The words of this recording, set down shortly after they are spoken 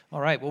All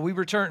right, well, we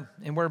return,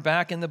 and we're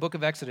back in the book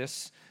of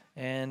Exodus.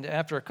 And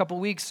after a couple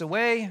weeks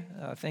away,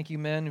 thank you,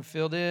 men who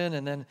filled in,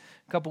 and then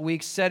a couple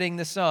weeks setting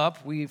this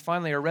up, we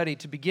finally are ready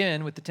to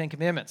begin with the Ten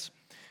Commandments.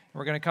 And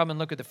we're going to come and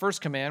look at the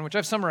first command, which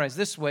I've summarized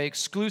this way: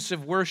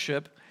 exclusive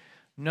worship,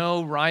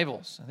 no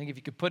rivals. I think if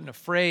you could put in a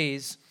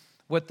phrase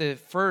what the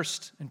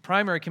first and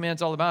primary command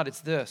is all about,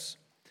 it's this: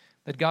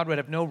 that God would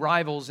have no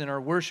rivals in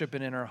our worship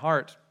and in our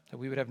heart, that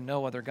we would have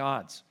no other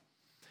gods.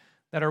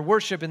 That our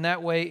worship in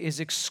that way is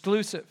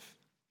exclusive.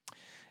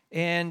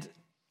 And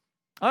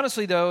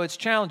honestly, though, it's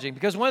challenging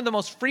because one of the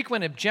most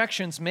frequent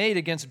objections made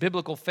against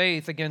biblical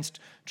faith, against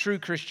true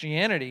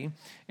Christianity,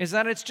 is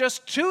that it's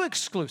just too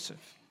exclusive.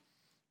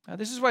 Now,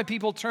 this is why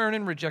people turn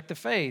and reject the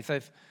faith.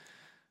 I've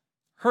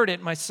heard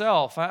it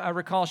myself. I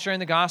recall sharing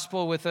the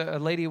gospel with a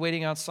lady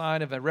waiting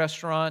outside of a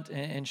restaurant,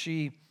 and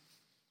she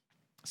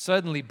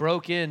suddenly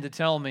broke in to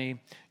tell me,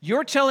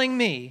 "You're telling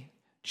me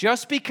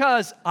just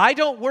because I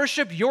don't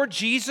worship your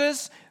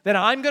Jesus that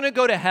I'm going to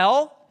go to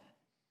hell?"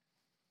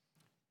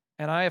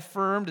 And I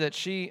affirmed that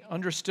she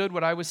understood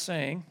what I was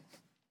saying,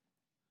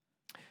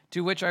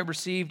 to which I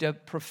received a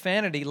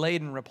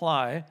profanity-laden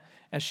reply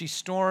as she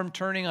stormed,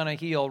 turning on a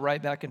heel,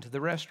 right back into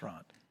the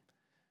restaurant.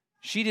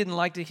 She didn't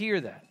like to hear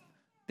that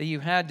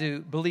you had to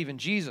believe in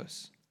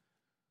Jesus.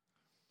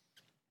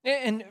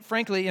 And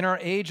frankly, in our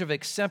age of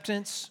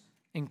acceptance,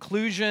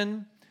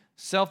 inclusion,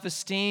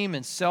 self-esteem,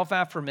 and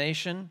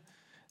self-affirmation,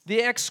 the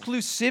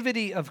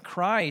exclusivity of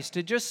Christ,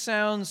 it just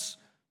sounds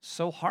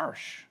so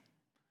harsh.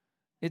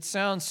 It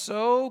sounds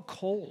so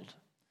cold.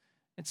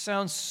 It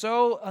sounds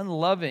so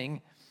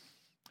unloving.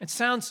 It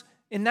sounds,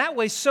 in that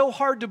way, so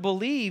hard to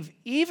believe,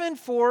 even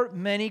for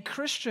many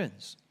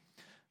Christians.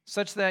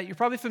 Such that you're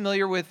probably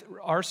familiar with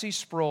R.C.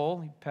 Sproul.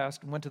 He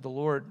passed and went to the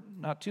Lord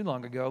not too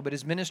long ago, but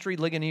his ministry,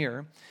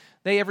 Ligonier,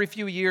 every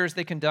few years,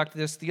 they conduct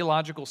this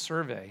theological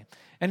survey.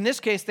 And in this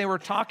case, they were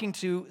talking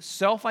to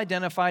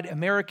self-identified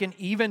American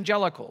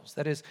evangelicals.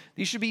 That is,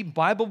 these should be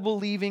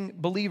Bible-believing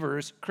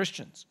believers,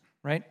 Christians,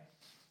 right?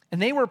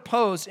 And they were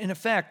posed, in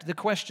effect, the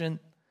question,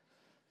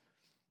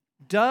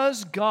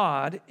 does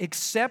God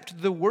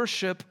accept the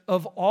worship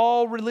of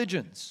all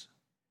religions,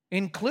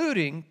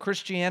 including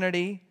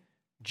Christianity,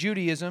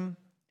 Judaism,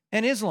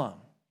 and Islam?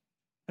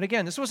 And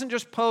again, this wasn't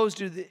just posed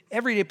to the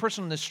everyday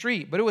person on the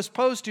street, but it was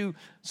posed to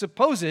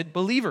supposed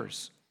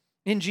believers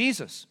in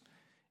Jesus.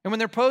 And when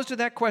they're posed to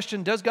that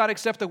question, does God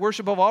accept the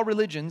worship of all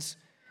religions,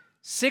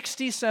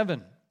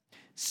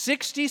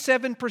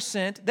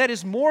 67%, that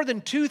is more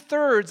than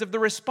 2/3 of the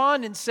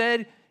respondents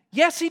said,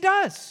 yes, he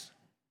does.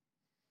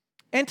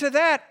 And to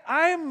that,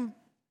 I'm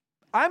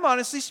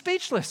honestly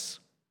speechless.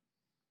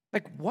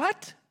 Like,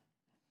 what?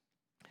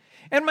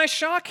 And my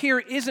shock here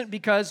isn't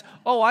because,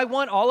 I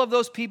want all of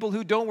those people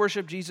who don't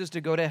worship Jesus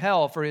to go to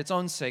hell for its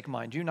own sake,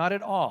 mind you, not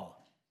at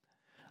all.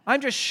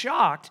 I'm just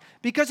shocked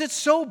because it's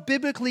so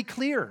biblically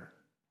clear.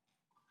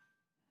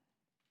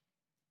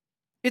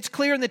 It's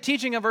clear in the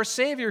teaching of our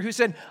Savior who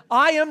said,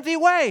 I am the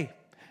way,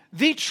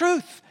 the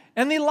truth,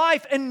 and the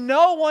life, and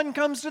no one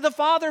comes to the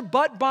Father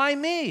but by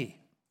me.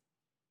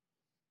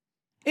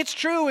 It's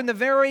true in the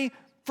very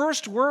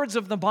first words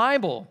of the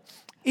Bible.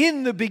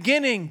 In the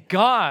beginning,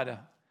 God.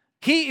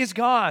 He is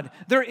God.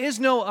 There is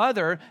no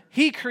other.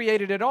 He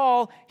created it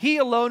all. He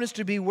alone is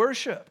to be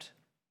worshiped.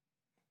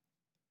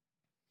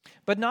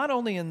 But not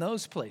only in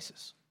those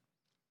places,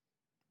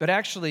 but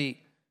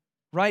actually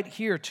right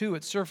here too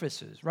it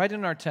surfaces, right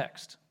in our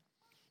text.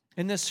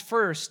 In this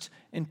first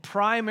and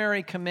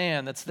primary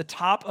command that's the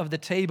top of the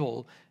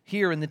table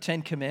here in the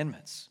Ten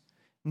Commandments.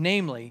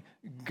 Namely,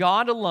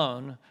 God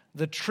alone,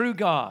 the true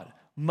God,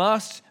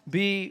 must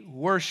be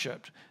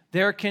worshiped.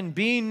 There can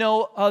be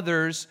no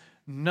others,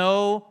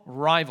 no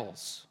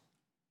rivals.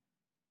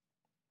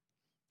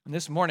 And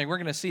this morning we're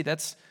going to see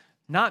that's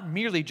not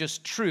merely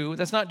just true,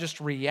 that's not just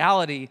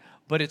reality,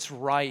 but it's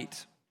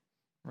right.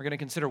 We're going to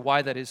consider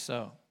why that is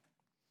so.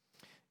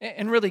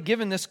 And really,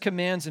 given this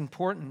command's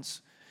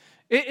importance,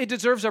 it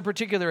deserves our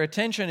particular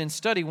attention and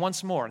study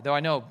once more, though I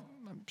know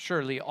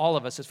surely all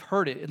of us have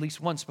heard it at least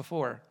once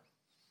before.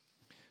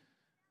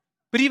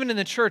 But even in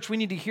the church, we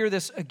need to hear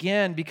this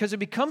again because it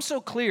becomes so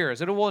clear,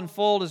 as it will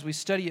unfold as we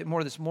study it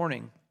more this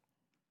morning.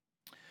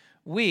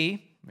 We're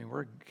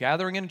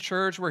gathering in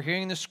church, we're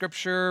hearing the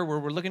scripture,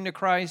 we're looking to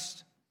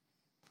Christ.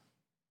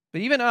 But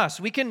even us,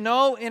 we can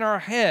know in our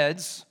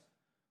heads,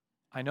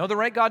 I know the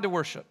right God to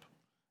worship.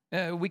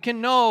 We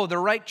can know the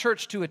right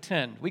church to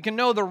attend. We can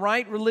know the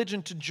right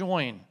religion to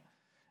join.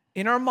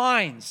 In our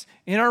minds,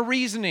 in our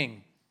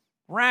reasoning,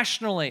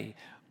 rationally.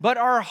 But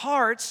our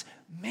hearts,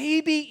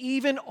 maybe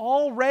even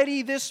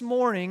already this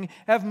morning,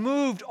 have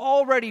moved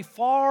already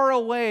far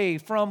away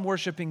from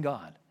worshiping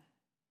God.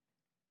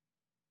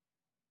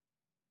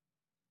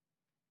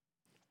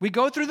 We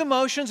go through the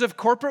motions of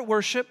corporate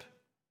worship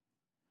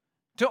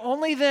to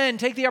only then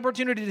take the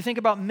opportunity to think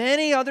about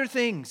many other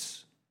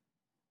things.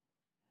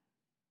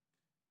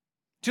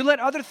 To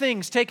let other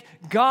things take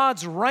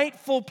God's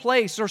rightful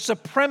place or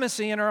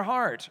supremacy in our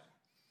heart.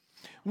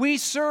 We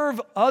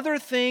serve other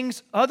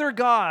things, other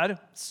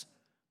gods,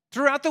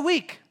 throughout the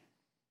week.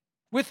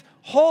 with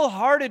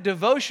wholehearted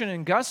devotion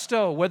and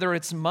gusto, whether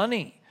it's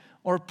money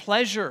or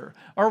pleasure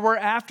or we're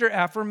after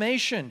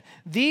affirmation.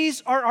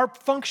 These are our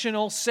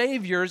functional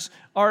saviors,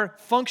 our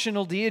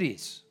functional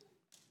deities.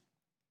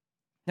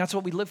 That's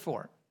what we live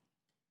for.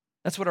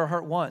 That's what our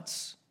heart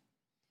wants.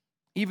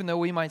 Even though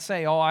we might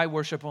say, oh, I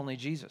worship only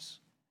Jesus.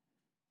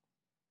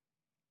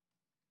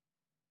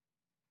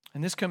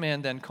 And this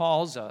command then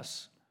calls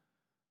us,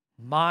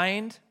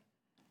 mind,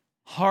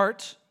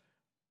 heart,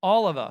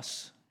 all of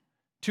us,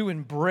 to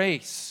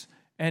embrace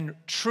and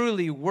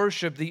truly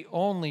worship the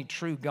only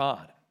true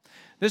God.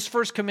 This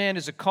first command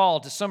is a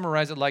call, to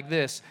summarize it like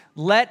this: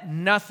 let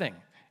nothing,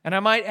 and I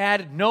might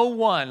add no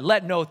one,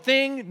 let no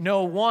thing,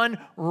 no one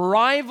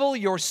rival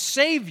your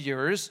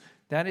Savior's,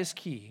 that is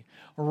key,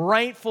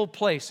 rightful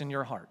place in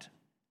your heart.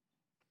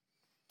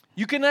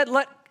 You cannot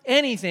let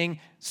anything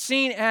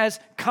seen as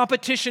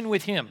competition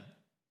with Him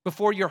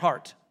before your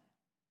heart.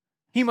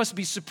 He must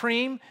be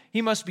supreme.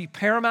 He must be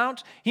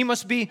paramount. He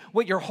must be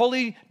what you're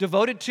wholly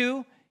devoted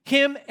to.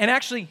 Him, and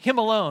actually Him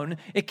alone.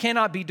 It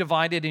cannot be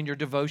divided in your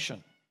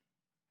devotion.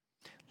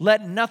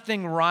 Let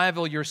nothing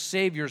rival your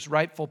Savior's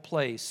rightful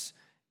place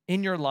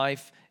in your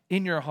life,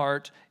 in your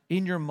heart,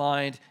 in your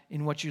mind,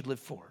 in what you live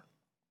for.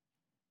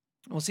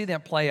 We'll see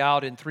that play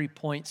out in 3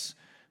 points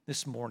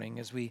this morning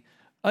as we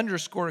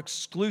underscore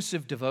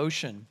exclusive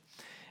devotion.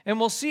 And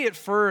we'll see it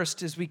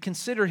first as we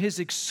consider His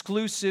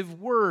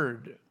exclusive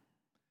word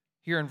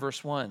here in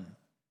verse 1.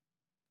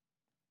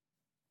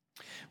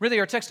 Really,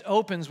 our text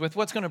opens with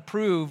what's going to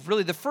prove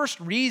really the first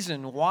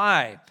reason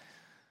why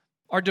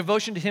our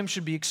devotion to Him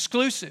should be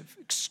exclusive,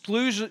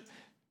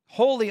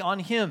 wholly on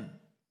Him.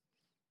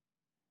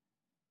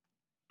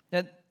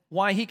 That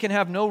why He can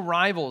have no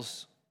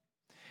rivals.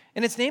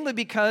 And it's namely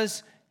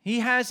because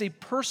He has a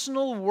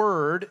personal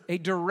word, a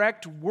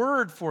direct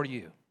word for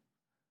you.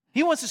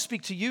 He wants to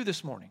speak to you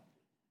this morning.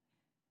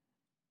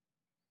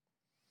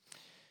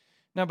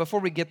 Now, before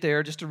we get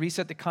there, just to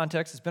reset the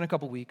context, it's been a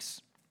couple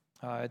weeks,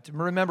 to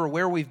remember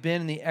where we've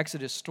been in the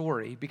Exodus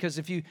story, because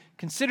if you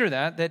consider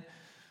that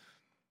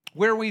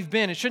where we've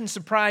been, it shouldn't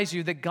surprise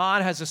you that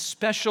God has a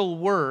special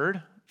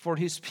word for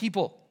His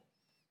people.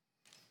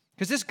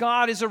 Because this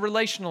God is a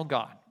relational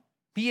God.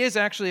 He is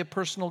actually a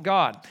personal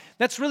God.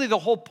 That's really the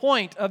whole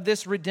point of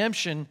this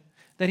redemption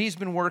that He's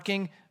been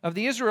working of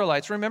the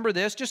Israelites. Remember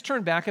this, just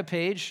turn back a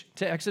page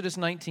to Exodus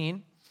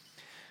 19.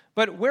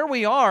 But where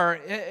we are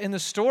in the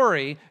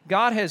story,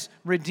 God has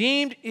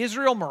redeemed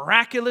Israel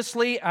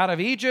miraculously out of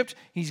Egypt.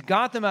 He's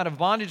got them out of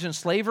bondage and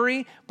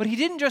slavery, but He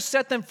didn't just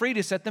set them free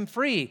to set them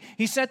free.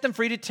 He set them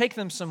free to take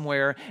them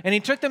somewhere, and He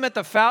took them at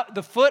the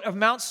foot of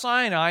Mount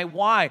Sinai.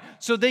 Why?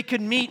 So they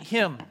could meet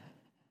Him.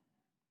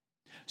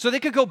 So they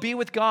could go be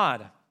with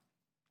God.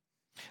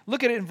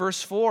 Look at it in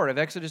verse 4 of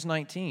Exodus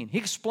 19. He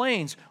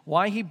explains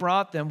why He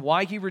brought them,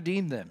 why He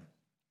redeemed them.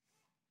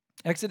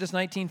 Exodus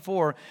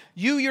 19:4,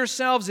 you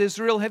yourselves,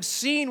 Israel, have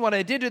seen what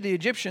I did to the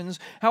Egyptians,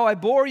 how I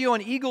bore you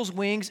on eagle's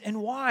wings,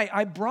 and why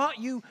I brought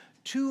you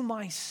to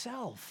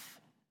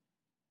myself.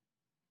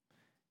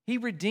 He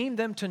redeemed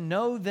them to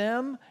know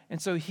them,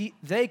 and so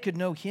they could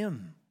know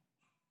Him.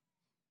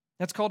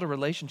 That's called a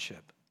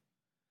relationship.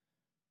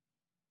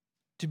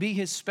 To be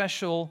His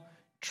special,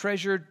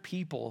 treasured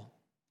people,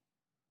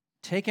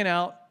 taken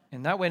out,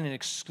 and that way in an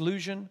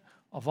exclusion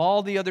of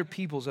all the other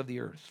peoples of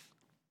the earth.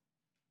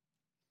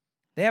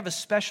 They have a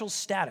special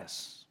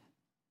status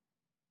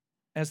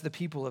as the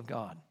people of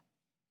God.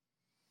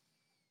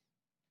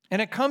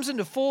 And it comes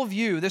into full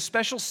view, this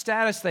special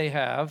status they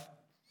have,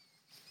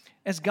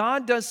 as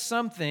God does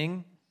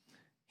something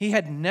He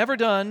had never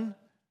done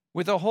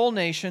with a whole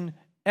nation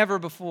ever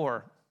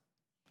before.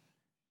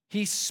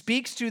 He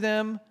speaks to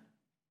them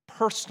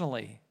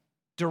personally,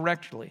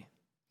 directly.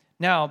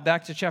 Now,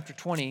 back to chapter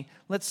 20.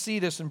 Let's see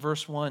this in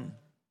verse 1.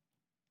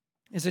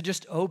 As it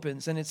just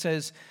opens and it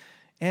says,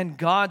 and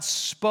God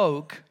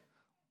spoke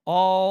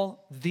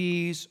all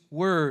these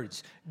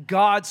words.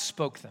 God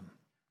spoke them.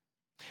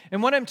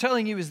 And what I'm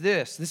telling you is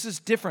this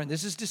is different,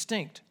 this is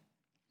distinct.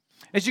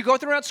 As you go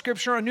throughout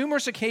Scripture on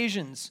numerous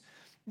occasions,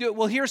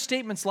 we'll hear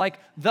statements like,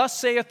 thus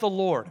saith the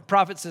Lord. The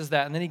prophet says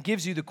that, and then he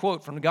gives you the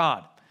quote from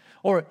God.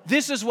 Or,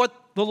 this is what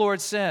the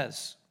Lord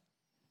says.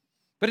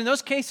 But in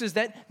those cases,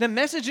 that the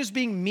message is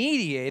being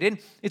mediated,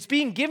 it's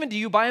being given to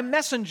you by a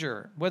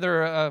messenger,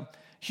 whether a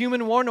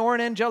human one or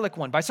an angelic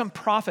one, by some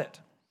prophet.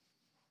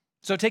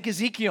 So take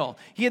Ezekiel.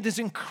 He had these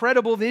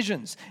incredible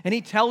visions, and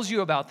he tells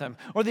you about them.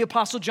 Or the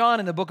Apostle John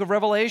in the book of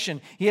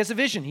Revelation. He has a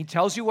vision. He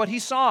tells you what he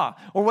saw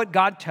or what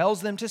God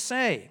tells them to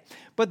say.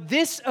 But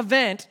this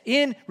event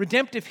in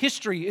redemptive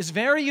history is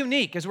very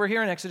unique as we're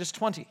here in Exodus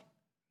 20.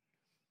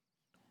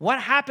 What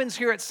happens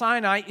here at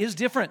Sinai is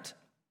different.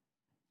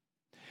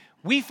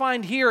 We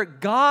find here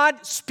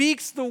God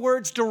speaks the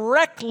words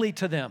directly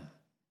to them.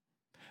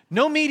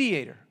 No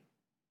mediator.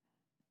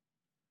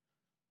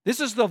 This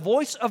is the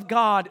voice of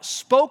God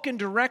spoken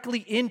directly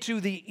into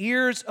the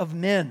ears of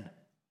men.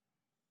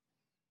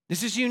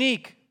 This is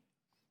unique.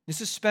 This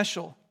is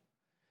special.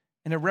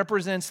 And it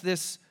represents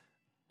this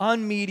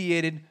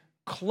unmediated,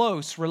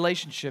 close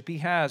relationship he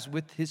has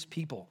with his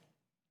people.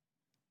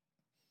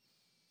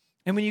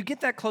 And when you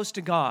get that close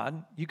to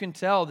God, you can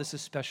tell this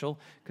is special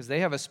because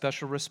they have a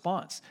special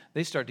response.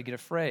 They start to get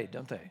afraid,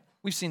 don't they?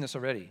 We've seen this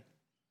already.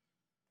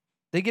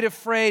 They get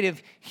afraid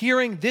of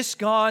hearing this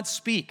God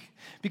speak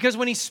because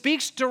when he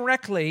speaks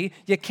directly,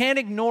 you can't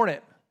ignore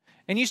it.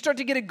 And you start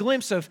to get a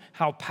glimpse of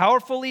how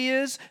powerful he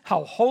is,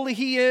 how holy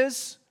he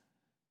is,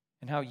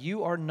 and how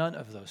you are none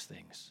of those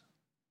things,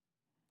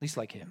 at least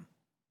like him.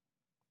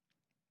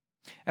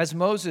 As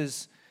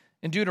Moses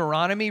in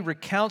Deuteronomy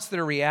recounts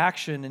their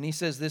reaction, and he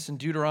says this in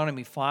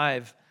Deuteronomy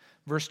 5,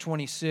 verse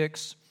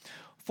 26,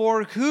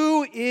 "For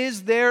who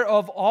is there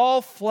of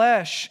all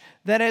flesh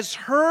that has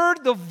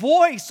heard the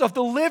voice of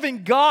the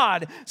living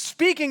God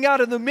speaking out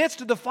of the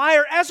midst of the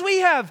fire as we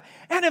have,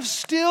 and have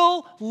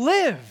still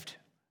lived?"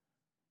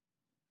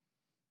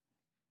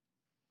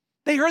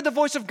 They heard the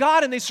voice of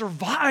God and they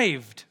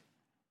survived.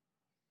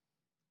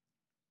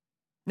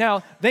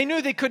 Now, they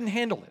knew they couldn't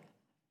handle it,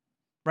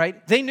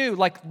 right? They knew,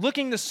 like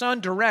looking the sun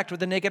direct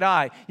with the naked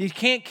eye, you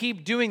can't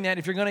keep doing that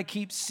if you're going to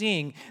keep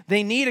seeing.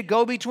 They need a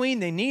go-between.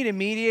 They need a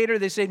mediator.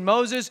 They said,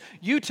 "Moses,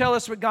 you tell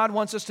us what God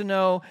wants us to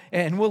know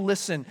and we'll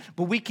listen,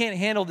 but we can't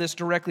handle this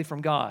directly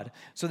from God."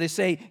 So they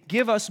say,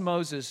 "Give us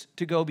Moses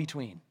to go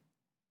between."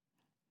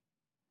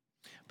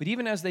 But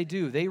even as they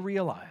do, they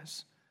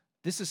realize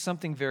this is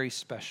something very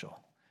special.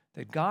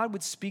 That God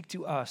would speak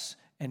to us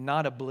and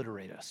not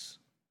obliterate us.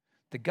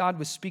 That God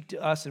would speak to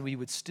us and we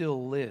would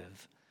still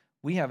live.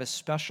 We have a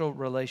special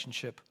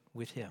relationship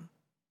with him.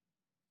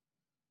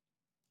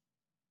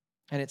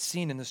 And it's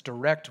seen in this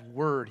direct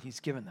word he's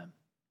given them.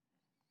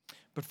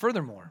 But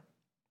furthermore,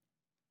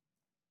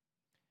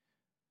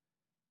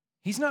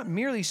 he's not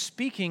merely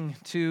speaking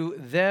to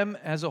them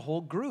as a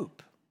whole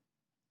group.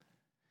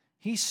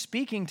 He's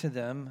speaking to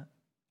them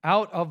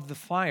out of the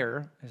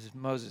fire, as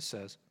Moses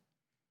says,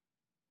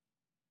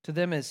 to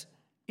them as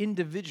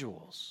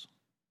individuals.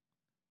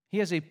 He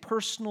has a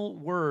personal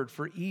word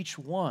for each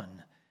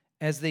one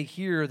as they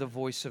hear the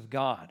voice of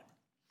God.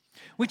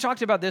 We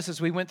talked about this as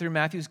we went through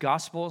Matthew's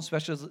gospel,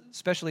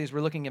 especially as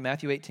we're looking at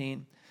Matthew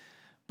 18.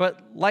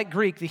 But like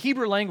Greek, the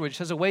Hebrew language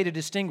has a way to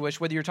distinguish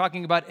whether you're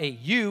talking about a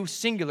you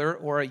singular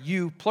or a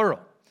you plural.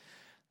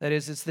 That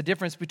is, it's the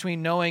difference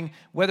between knowing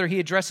whether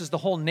he addresses the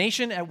whole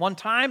nation at one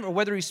time or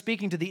whether he's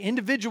speaking to the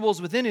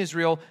individuals within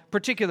Israel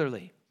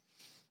particularly.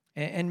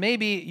 And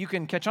maybe you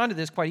can catch on to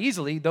this quite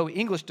easily, though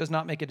English does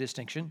not make a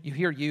distinction. You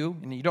hear you,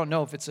 and you don't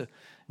know if it's a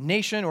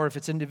nation or if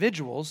it's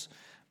individuals.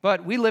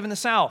 But we live in the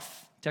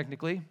South,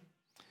 technically.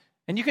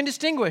 And you can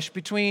distinguish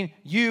between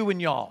you and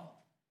y'all.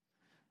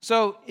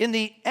 So in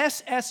the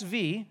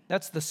SSV,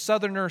 that's the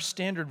Southerner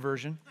Standard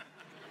Version,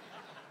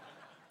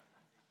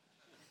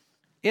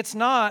 it's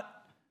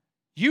not,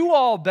 you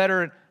all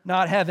better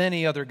not have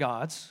any other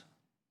gods,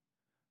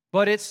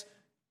 but it's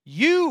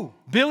you,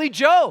 Billy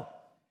Joe,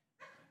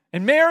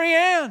 and Mary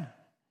Ann,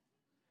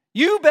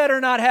 you better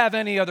not have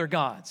any other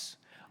gods.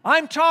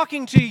 I'm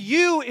talking to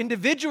you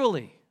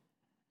individually,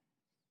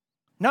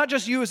 not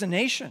just you as a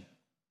nation.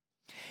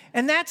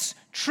 And that's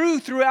true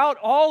throughout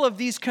all of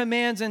these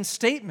commands and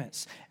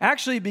statements.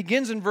 Actually, it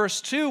begins in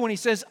verse 2 when he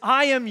says,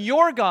 "I am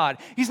your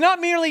God." He's not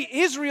merely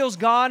Israel's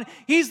God,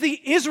 he's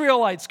the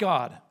Israelites'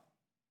 God.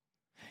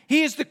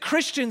 He is the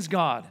Christians'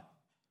 God.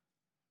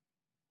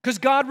 Because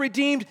God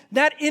redeemed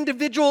that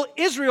individual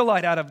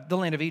Israelite out of the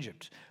land of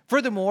Egypt.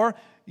 Furthermore,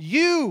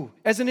 you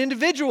as an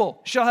individual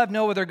shall have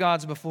no other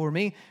gods before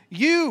me.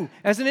 You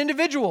as an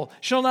individual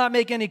shall not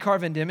make any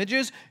carved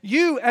images.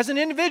 You as an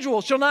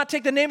individual shall not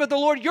take the name of the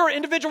Lord, your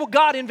individual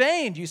God, in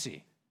vain, you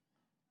see.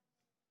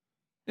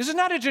 This is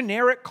not a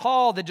generic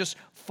call that just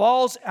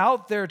falls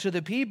out there to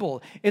the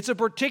people. It's a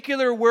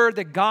particular word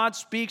that God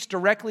speaks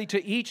directly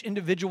to each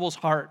individual's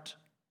heart.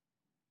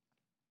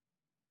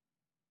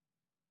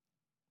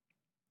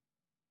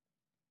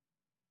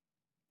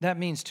 That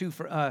means, too,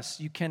 for us,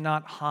 you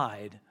cannot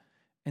hide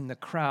in the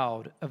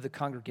crowd of the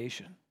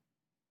congregation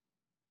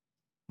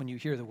when you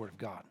hear the word of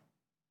God.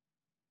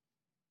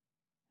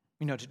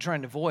 To try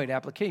and avoid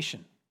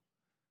application,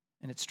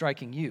 and it's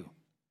striking you.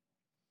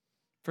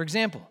 For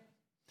example,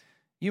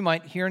 you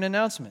might hear an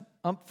announcement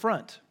up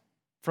front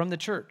from the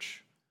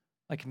church,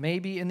 like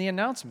maybe in the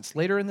announcements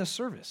later in the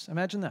service.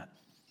 Imagine that.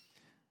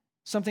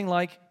 Something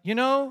like,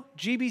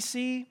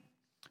 GBC,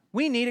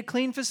 we need a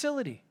clean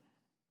facility.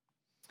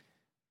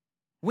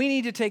 We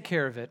need to take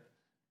care of it.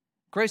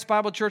 Grace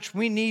Bible Church,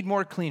 we need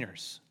more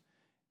cleaners.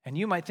 And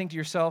you might think to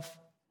yourself,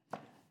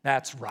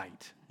 that's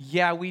right.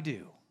 Yeah, we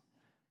do.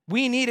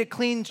 We need a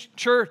clean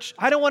church.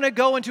 I don't want to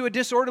go into a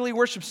disorderly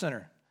worship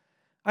center.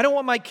 I don't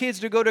want my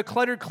kids to go to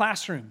cluttered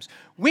classrooms.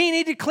 We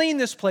need to clean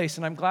this place,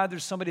 and I'm glad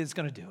there's somebody that's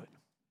going to do it.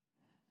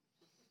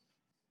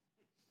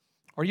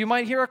 Or you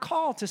might hear a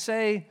call to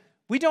say,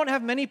 we don't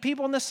have many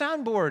people on the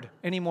soundboard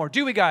anymore,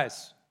 do we,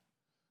 guys?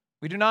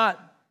 We do not.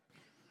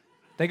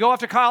 They go off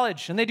to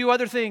college and they do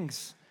other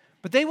things.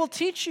 But they will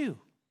teach you.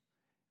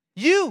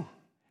 You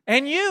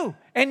and you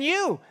and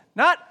you.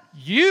 Not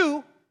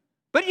you,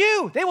 but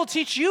you. They will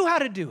teach you how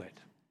to do it.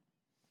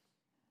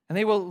 And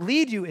they will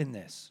lead you in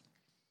this.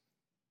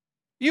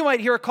 You might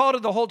hear a call to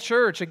the whole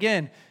church.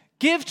 Again,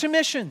 give to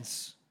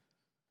missions.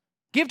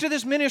 Give to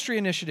this ministry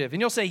initiative.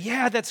 And you'll say,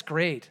 yeah, that's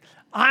great.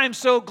 I'm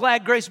so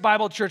glad Grace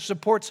Bible Church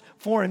supports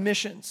foreign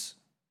missions.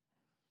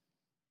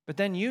 But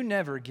then you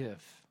never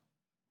give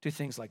to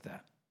things like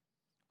that.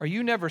 Or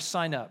you never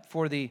sign up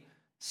for the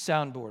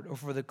soundboard or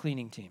for the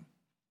cleaning team.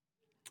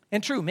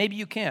 And true, maybe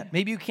you can't.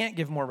 Maybe you can't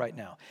give more right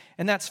now.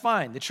 And that's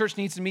fine. The church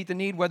needs to meet the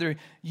need whether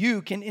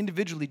you can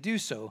individually do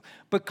so.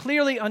 But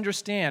clearly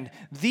understand,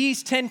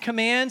 these 10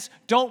 commands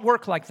don't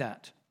work like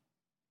that.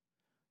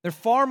 They're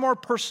far more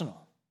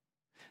personal.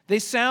 They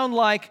sound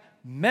like,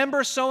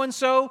 member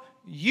so-and-so,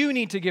 you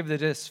need to give to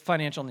this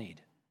financial need.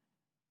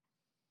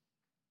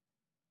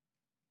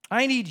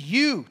 I need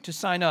you to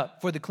sign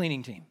up for the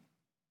cleaning team.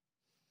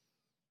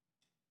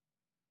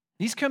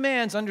 These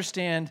commands,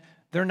 understand,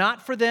 they're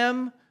not for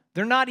them.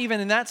 They're not even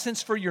in that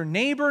sense for your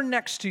neighbor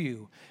next to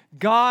you.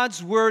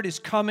 God's word is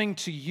coming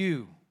to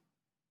you.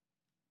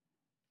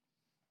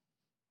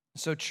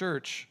 So,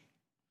 church,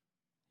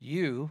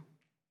 you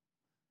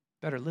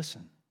better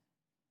listen.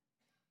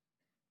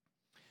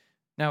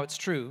 Now, it's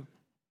true,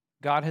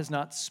 God has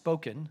not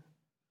spoken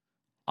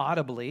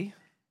audibly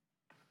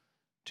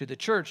to the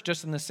church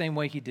just in the same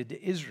way he did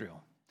to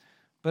Israel.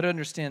 But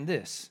understand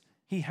this,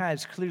 he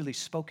has clearly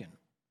spoken.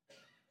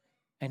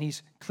 And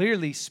he's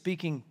clearly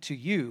speaking to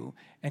you,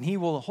 and he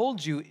will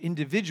hold you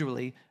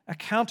individually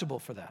accountable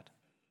for that.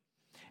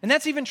 And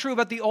that's even true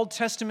about the Old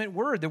Testament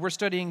word that we're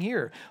studying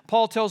here.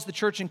 Paul tells the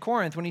church in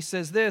Corinth when he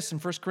says this in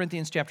 1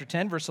 Corinthians chapter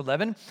 10, verse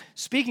 11,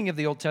 speaking of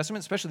the Old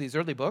Testament, especially these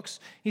early books,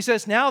 he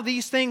says, now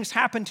these things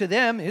happened to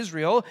them,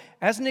 Israel,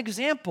 as an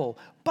example,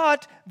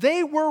 but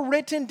they were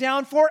written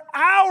down for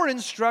our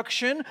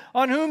instruction,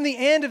 on whom the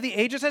end of the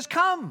ages has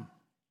come.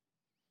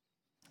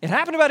 It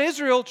happened about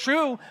Israel,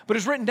 true, but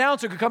it's written down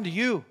so it could come to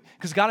you,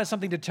 because God has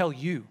something to tell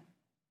you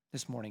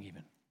this morning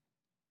even.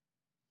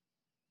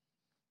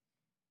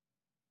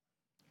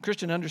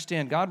 Christian,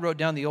 understand, God wrote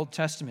down the Old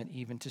Testament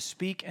even to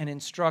speak and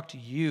instruct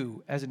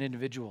you as an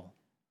individual,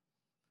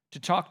 to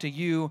talk to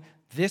you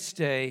this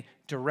day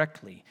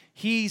directly.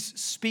 He's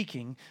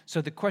speaking,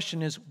 so the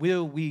question is,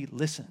 will we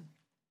listen?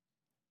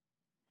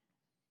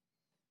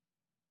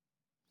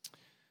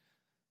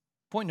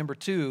 Point number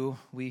 2,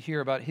 we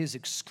hear about his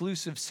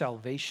exclusive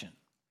salvation.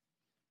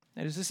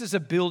 That is, this is a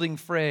building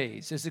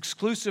phrase, his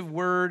exclusive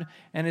word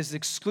and his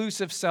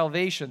exclusive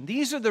salvation.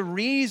 These are the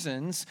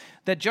reasons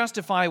that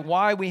justify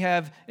why we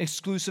have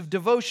exclusive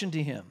devotion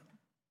to him.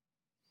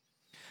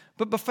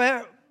 But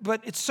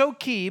it's so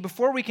key,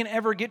 before we can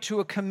ever get to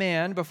a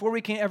command, before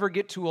we can ever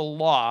get to a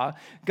law,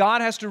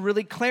 God has to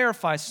really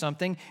clarify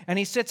something, and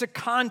he sets a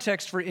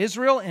context for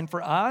Israel and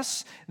for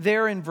us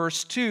there in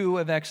verse 2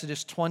 of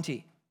Exodus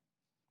 20.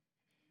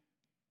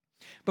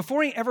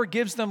 Before he ever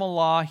gives them a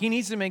law, he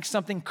needs to make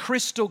something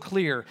crystal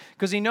clear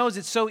because he knows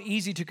it's so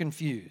easy to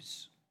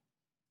confuse.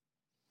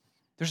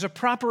 There's a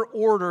proper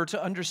order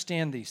to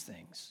understand these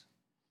things.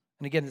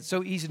 And again, it's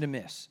so easy to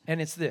miss.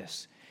 And it's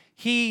this.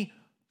 He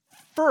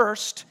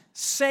first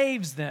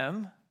saves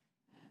them,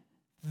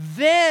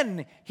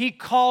 then he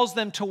calls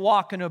them to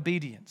walk in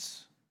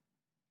obedience.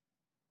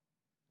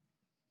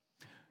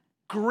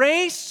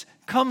 Grace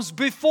comes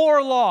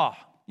before law,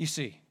 you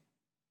see.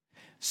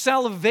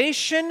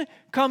 Salvation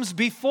comes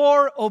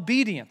before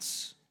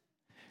obedience.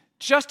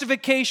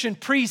 Justification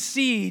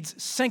precedes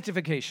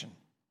sanctification.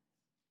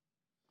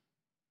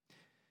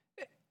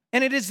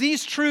 And it is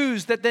these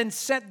truths that then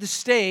set the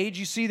stage.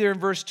 You see there in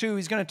verse 2,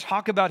 he's going to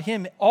talk about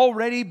him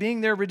already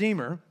being their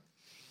Redeemer.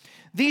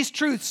 These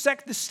truths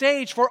set the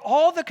stage for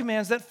all the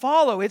commands that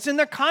follow. It's in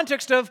the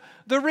context of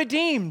the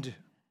redeemed.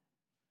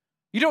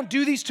 You don't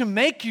do these to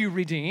make you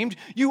redeemed.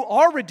 You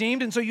are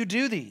redeemed, and so you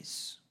do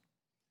these.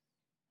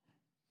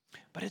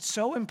 But it's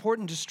so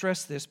important to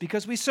stress this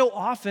because we so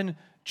often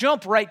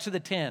jump right to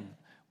the 10.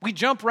 We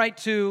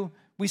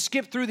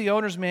skip through the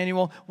owner's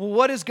manual. Well,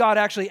 what is God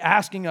actually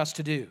asking us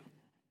to do?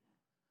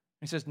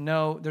 He says,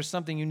 no, there's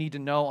something you need to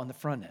know on the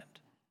front end.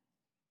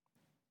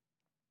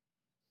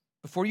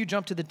 Before you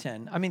jump to the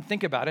 10,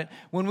 think about it.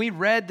 When we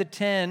read the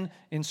 10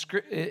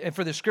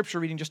 for the scripture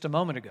reading just a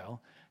moment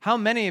ago, how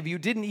many of you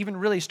didn't even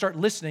really start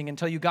listening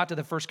until you got to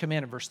the first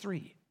command in verse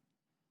 3?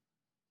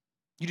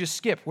 You just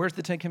skip. Where's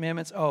the 10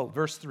 commandments? Oh,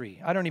 verse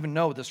 3. I don't even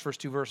know what those first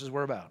 2 verses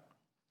were about.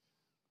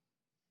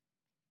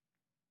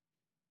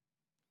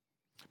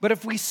 But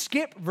if we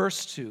skip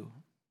verse 2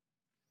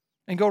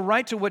 and go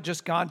right to what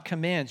just God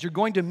commands, you're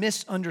going to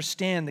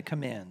misunderstand the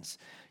commands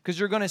because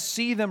you're going to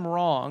see them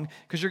wrong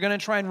because you're going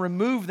to try and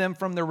remove them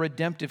from the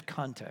redemptive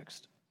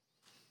context.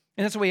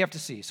 And that's what we have to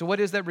see. So what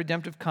is that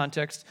redemptive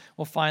context?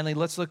 Well, finally,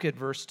 let's look at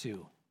verse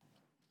 2.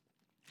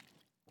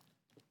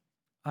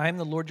 I am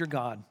the Lord your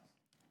God,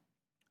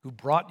 who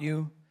brought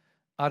you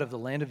out of the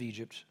land of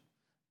Egypt,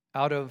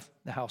 out of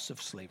the house of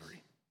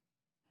slavery.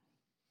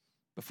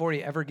 Before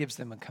he ever gives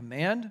them a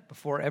command,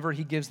 before ever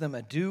he gives them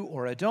a do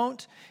or a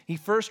don't, he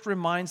first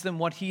reminds them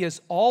what he has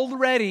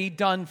already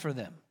done for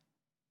them.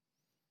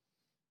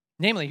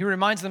 Namely, he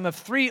reminds them of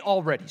 3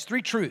 alreadys,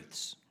 3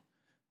 truths.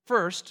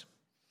 First,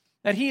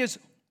 that he is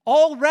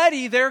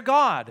already their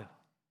God.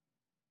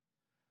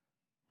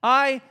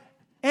 I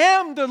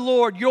am the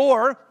Lord,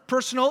 your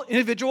personal,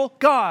 individual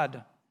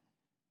God.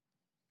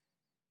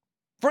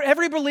 For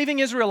every believing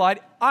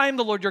Israelite, I am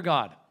the Lord your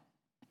God.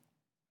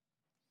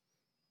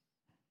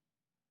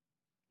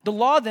 The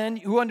law, then,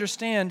 you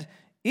understand,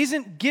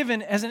 isn't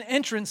given as an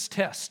entrance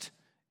test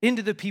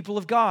into the people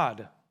of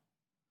God.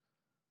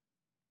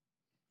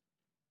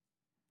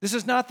 This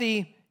is not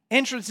the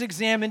entrance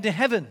exam into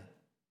heaven.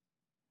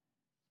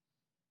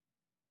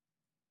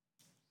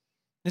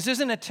 This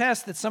isn't a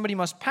test that somebody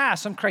must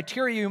pass, some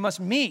criteria you must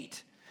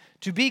meet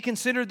to be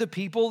considered the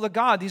people of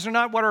God. These are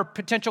not what our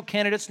potential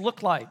candidates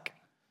look like.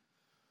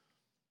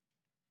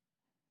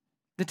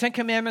 The Ten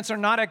Commandments are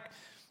not a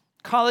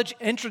college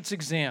entrance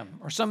exam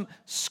or some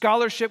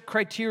scholarship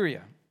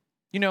criteria.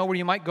 You know, where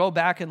you might go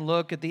back and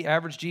look at the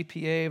average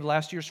GPA of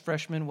last year's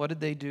freshmen. What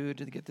did they do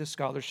to get this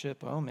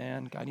scholarship? Oh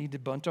man, I need to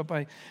bunch up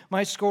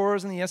my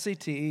scores in the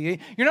SAT.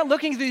 You're not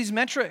looking through these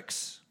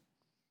metrics.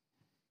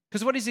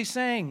 Because what is he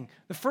saying?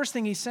 The first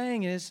thing he's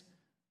saying is,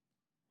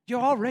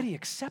 you're already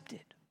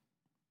accepted.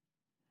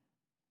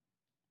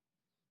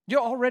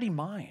 You're already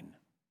mine.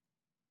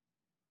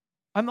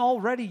 I'm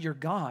already your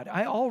God.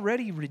 I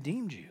already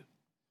redeemed you.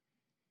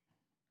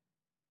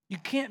 You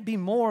can't be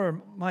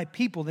more my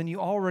people than you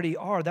already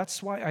are.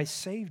 That's why I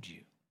saved you.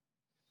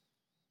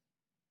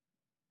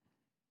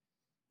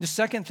 The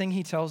second thing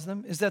he tells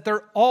them is that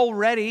they're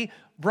already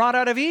brought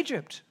out of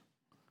Egypt.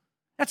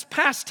 That's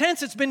past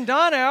tense. It's been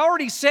done. I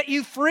already set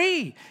you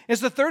free. Is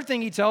the third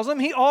thing he tells them.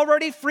 He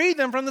already freed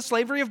them from the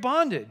slavery of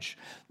bondage.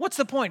 What's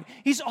the point?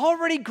 He's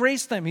already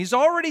graced them. He's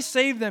already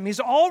saved them.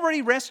 He's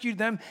already rescued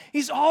them.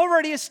 He's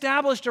already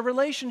established a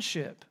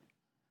relationship.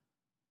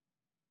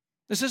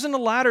 This isn't a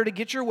ladder to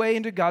get your way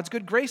into God's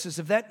good graces,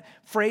 if that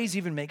phrase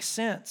even makes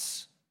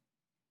sense.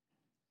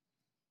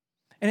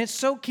 And it's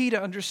so key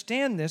to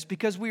understand this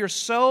because we are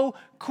so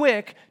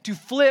quick to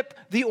flip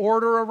the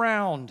order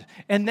around.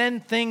 And then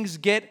things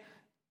get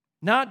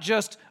not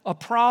just a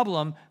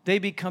problem, they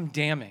become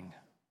damning.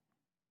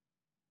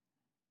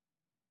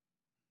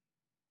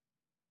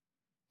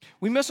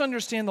 We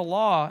misunderstand the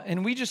law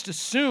and we just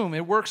assume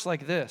it works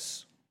like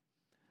this.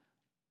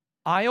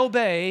 I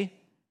obey,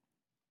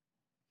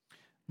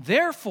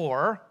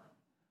 therefore,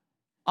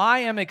 I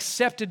am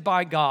accepted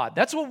by God.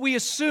 That's what we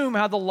assume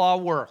how the law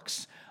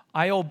works.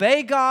 I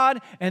obey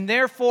God, and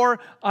therefore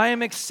I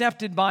am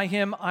accepted by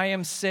Him. I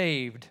am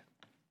saved.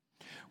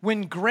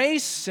 When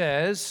grace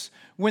says,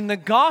 when the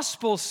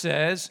gospel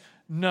says,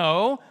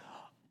 no,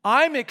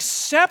 I'm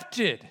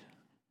accepted.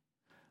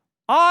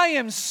 I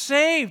am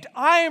saved.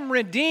 I am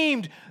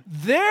redeemed.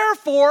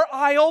 Therefore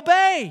I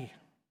obey.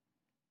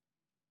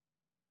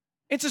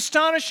 It's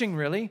astonishing,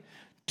 really.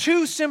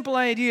 Two simple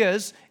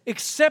ideas,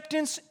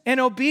 acceptance and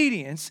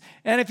obedience.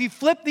 And if you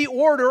flip the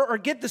order or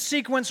get the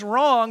sequence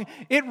wrong,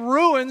 it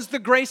ruins the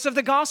grace of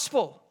the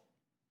gospel.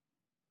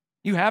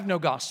 You have no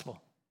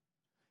gospel.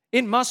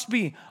 It must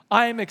be,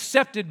 I am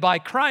accepted by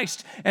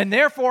Christ, and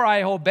therefore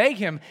I obey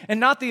Him, and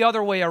not the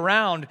other way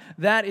around.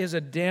 That is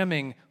a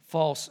damning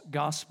false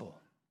gospel.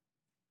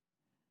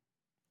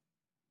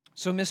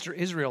 So, Mr.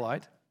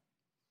 Israelite,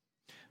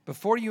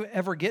 before you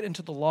ever get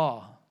into the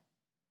law,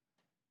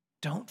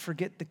 don't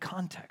forget the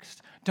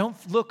context. Don't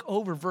look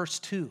over verse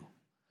 2.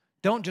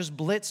 Don't just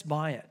blitz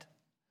by it.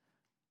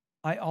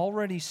 I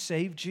already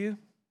saved you.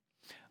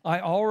 I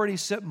already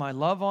set my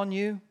love on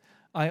you.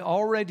 I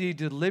already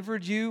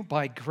delivered you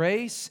by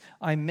grace.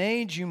 I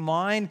made you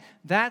mine.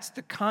 That's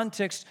the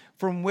context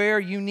from where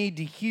you need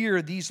to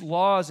hear these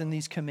laws and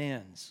these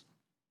commands.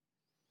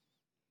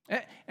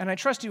 And I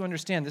trust you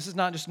understand this is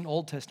not just an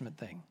Old Testament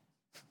thing.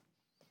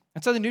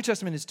 That's how the New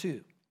Testament is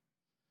too.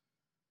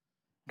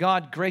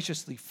 God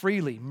graciously,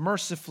 freely,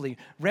 mercifully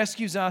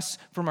rescues us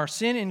from our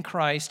sin in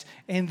Christ,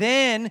 and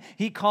then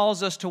He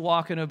calls us to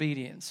walk in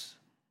obedience.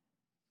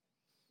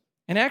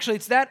 And actually,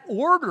 it's that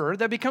order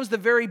that becomes the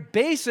very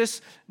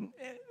basis,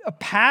 a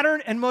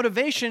pattern and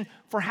motivation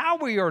for how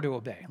we are to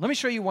obey. Let me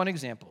show you one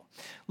example.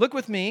 Look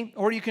with me,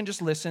 or you can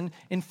just listen,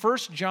 in 1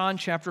 John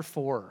chapter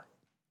 4.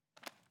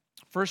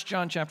 1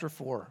 John chapter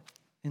 4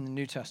 in the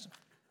New Testament.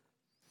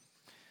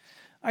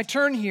 I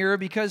turn here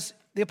because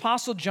the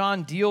Apostle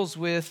John deals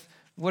with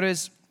what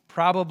is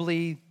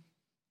probably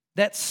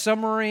that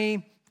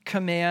summary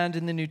command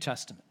in the New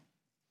Testament.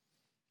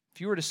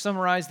 If you were to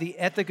summarize the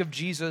ethic of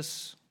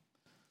Jesus,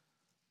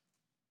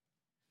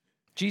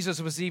 Jesus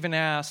was even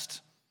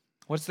asked,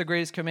 what's the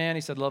greatest command?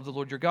 He said, love the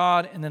Lord your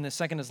God. And then the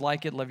second is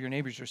like it, love your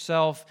neighbors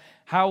yourself.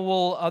 How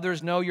will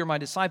others know you're my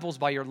disciples?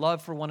 By your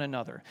love for one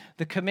another.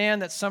 The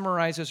command that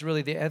summarizes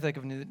really the ethic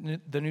of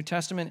the New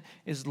Testament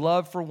is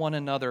love for one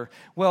another.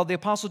 Well, the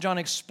Apostle John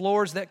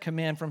explores that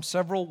command from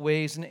several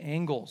ways and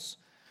angles.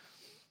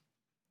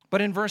 But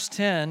in verse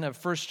 10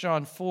 of 1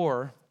 John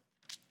 4,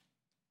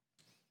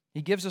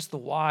 he gives us the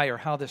why or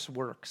how this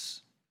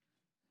works.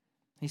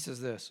 He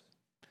says this,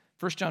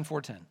 1 John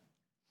 4:10.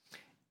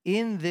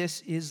 In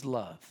this is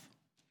love.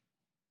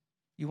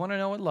 You want to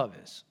know what love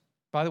is?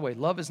 By the way,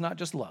 love is not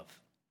just love.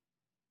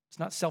 It's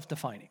not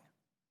self-defining.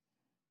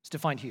 It's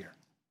defined here.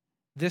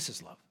 This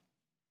is love.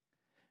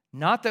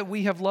 Not that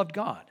we have loved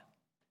God,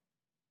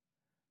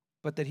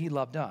 but that he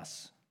loved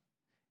us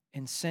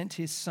and sent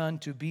his Son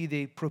to be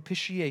the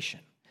propitiation,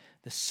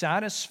 the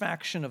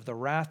satisfaction of the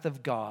wrath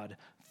of God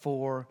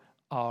for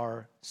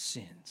our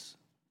sins.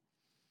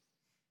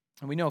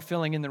 And we know,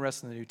 filling in the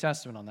rest of the New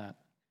Testament on that,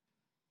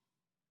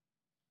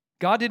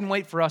 God didn't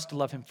wait for us to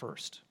love him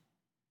first.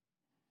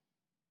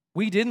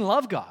 We didn't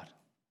love God.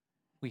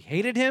 We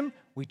hated him.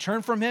 We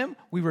turned from him.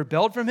 We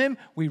rebelled from him.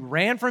 We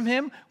ran from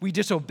him. We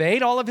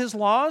disobeyed all of his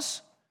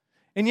laws.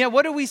 And yet,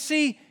 what do we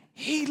see?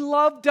 He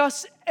loved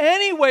us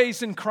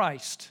anyways in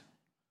Christ.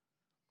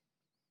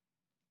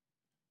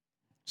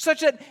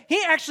 Such that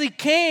he actually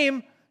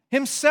came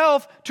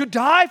himself to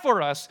die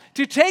for us,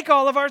 to take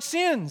all of our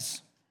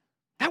sins.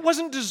 That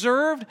wasn't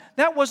deserved.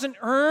 That wasn't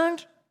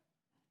earned.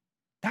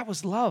 That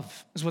was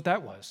love, is what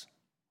that was.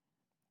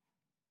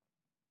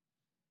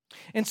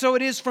 And so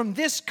it is from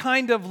this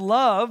kind of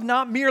love,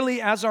 not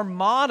merely as our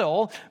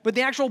model, but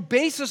the actual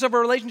basis of our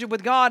relationship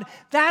with God,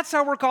 that's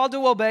how we're called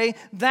to obey.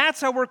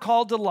 That's how we're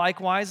called to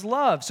likewise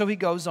love. So he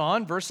goes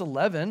on, verse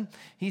 11,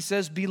 he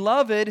says,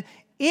 "Beloved,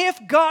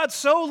 if God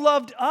so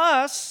loved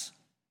us,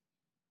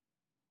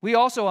 we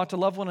also ought to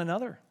love one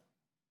another."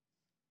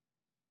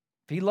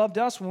 If he loved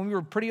us when we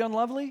were pretty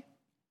unlovely,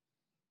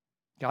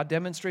 God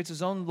demonstrates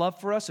his own love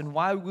for us, and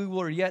while we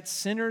were yet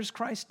sinners,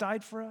 Christ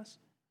died for us.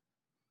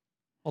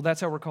 Well,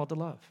 that's how we're called to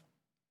love.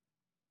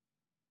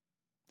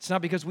 It's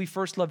not because we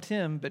first loved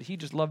him, but he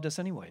just loved us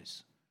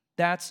anyways.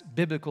 That's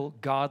biblical,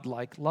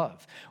 God-like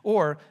love.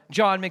 Or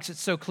John makes it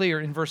so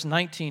clear in verse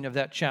 19 of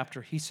that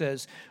chapter. He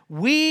says,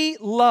 "We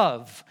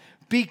love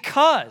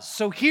because,"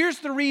 so here's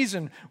the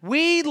reason,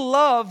 we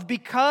love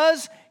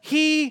because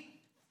he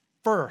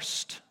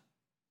first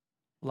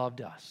loved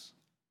us.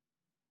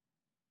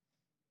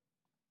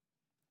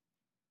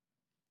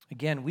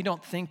 Again, we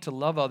don't think to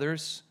love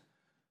others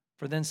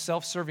for then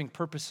self-serving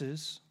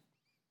purposes,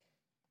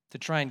 to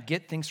try and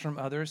get things from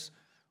others.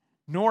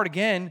 Nor,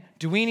 again,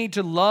 do we need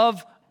to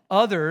love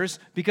others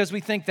because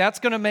we think that's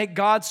going to make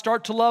God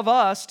start to love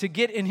us to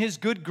get in his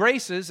good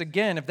graces.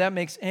 Again, if that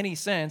makes any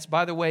sense,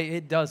 by the way,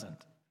 it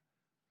doesn't.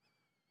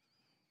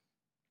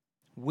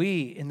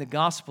 We, in the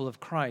gospel of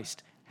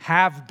Christ,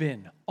 have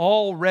been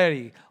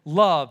already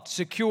loved,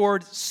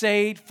 secured,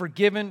 saved,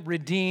 forgiven,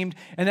 redeemed,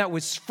 and that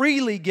was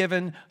freely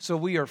given, so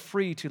we are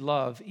free to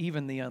love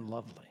even the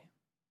unlovely,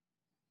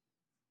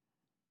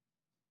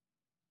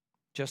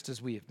 just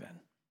as we have been.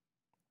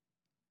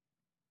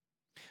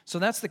 So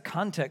that's the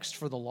context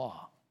for the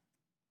law.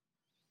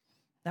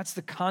 That's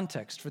the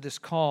context for this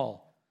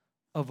call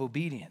of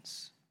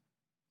obedience.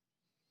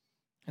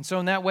 And so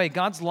in that way,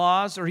 God's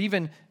laws, or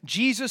even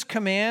Jesus'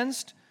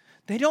 commands,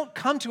 they don't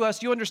come to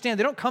us, you understand,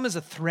 they don't come as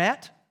a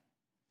threat.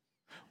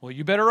 Well,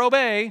 you better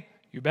obey,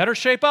 you better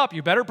shape up,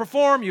 you better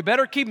perform, you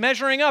better keep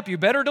measuring up, you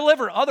better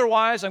deliver,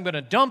 otherwise I'm going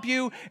to dump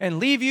you and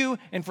leave you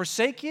and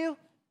forsake you.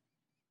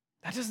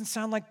 That doesn't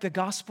sound like the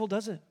gospel,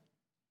 does it?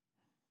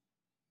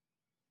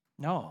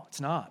 No, it's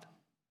not.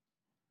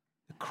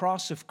 The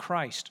cross of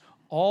Christ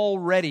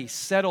already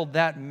settled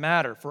that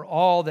matter for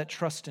all that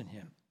trust in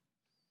him.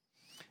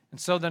 And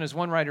so then, as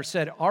one writer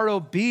said, our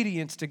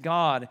obedience to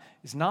God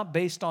is not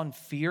based on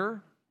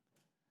fear.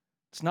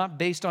 It's not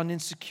based on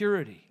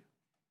insecurity.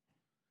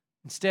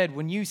 Instead,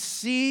 when you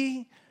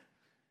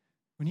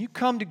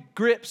come to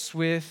grips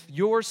with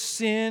your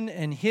sin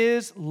and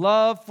his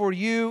love for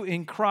you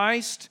in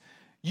Christ,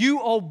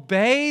 you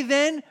obey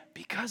then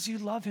because you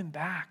love him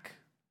back.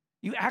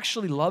 You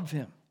actually love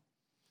him.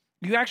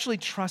 You actually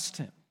trust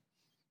him.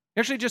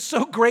 You're actually just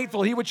so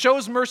grateful he would show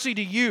his mercy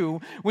to you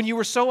when you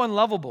were so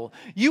unlovable.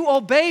 You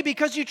obey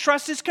because you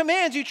trust his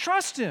commands. You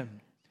trust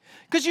him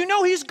because you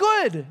know he's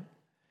good.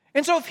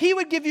 And so if he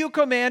would give you a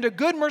command, a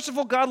good,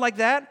 merciful God like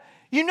that,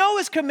 you know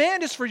his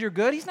command is for your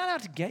good. He's not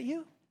out to get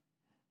you.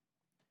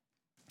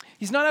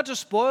 He's not out to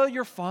spoil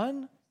your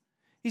fun.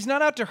 He's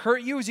not out to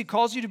hurt you as he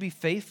calls you to be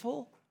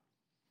faithful.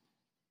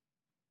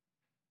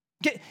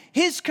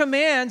 His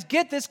commands,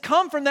 get this,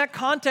 come from that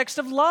context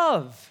of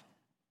love.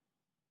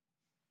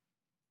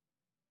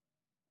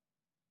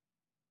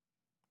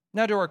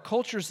 Now, to our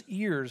culture's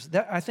ears,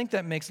 I think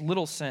that makes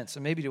little sense,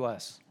 and maybe to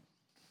us,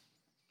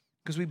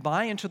 because we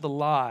buy into the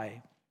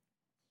lie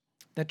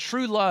that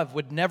true love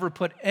would never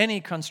put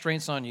any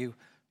constraints on you,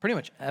 pretty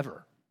much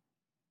ever.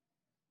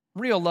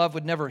 Real love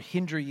would never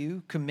hinder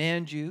you,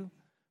 command you,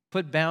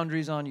 put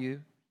boundaries on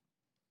you.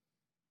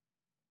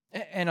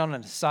 And on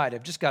an aside,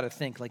 I've just got to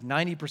think, like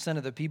 90%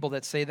 of the people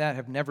that say that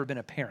have never been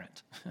a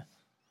parent.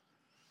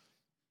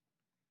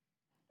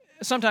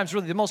 Sometimes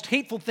really the most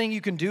hateful thing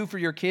you can do for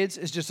your kids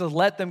is just to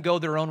let them go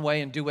their own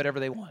way and do whatever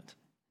they want.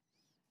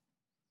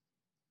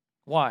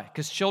 Why?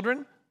 Because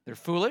children, they're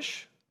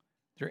foolish,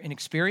 they're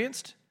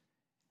inexperienced,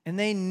 and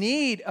they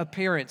need a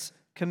parent's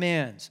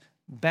commands,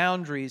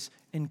 boundaries,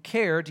 and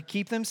care to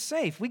keep them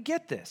safe. We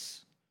get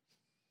this.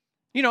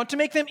 To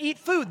make them eat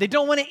food they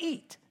don't want to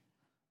eat.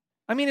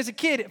 I mean, as a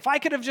kid, if I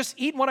could have just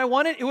eaten what I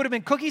wanted, it would have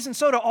been cookies and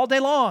soda all day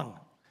long.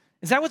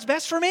 Is that what's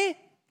best for me?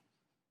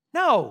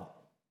 No.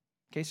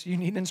 In case you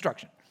need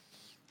instruction.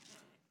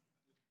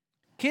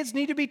 Kids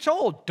need to be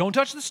told, don't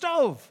touch the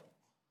stove.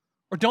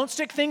 Or don't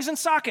stick things in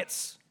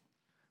sockets.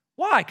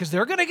 Why? Because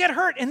they're going to get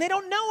hurt and they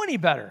don't know any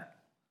better.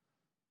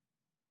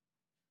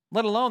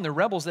 Let alone they're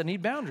rebels that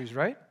need boundaries,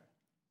 right?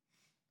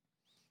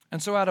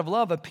 And so out of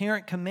love, a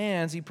parent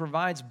commands, he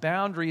provides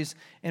boundaries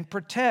and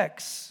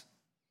protects.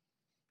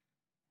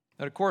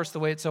 But of course, the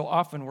way it so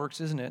often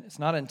works, isn't it? It's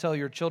not until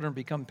your children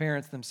become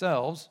parents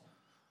themselves,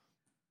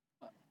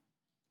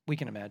 we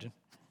can imagine,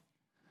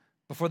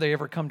 before they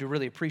ever come to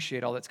really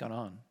appreciate all that's gone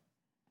on.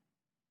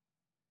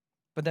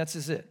 But that's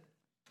just it.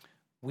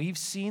 We've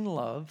seen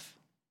love.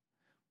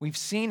 We've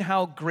seen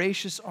how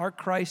gracious our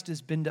Christ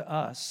has been to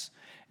us.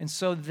 And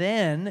so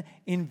then,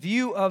 in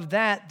view of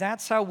that,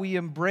 that's how we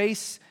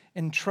embrace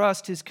and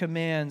trust his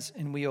commands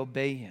and we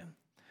obey him.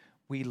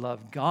 We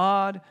love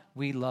God,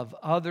 we love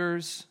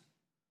others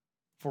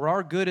for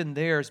our good and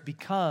theirs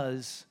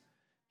because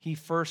he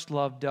first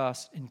loved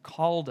us and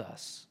called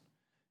us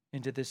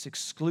into this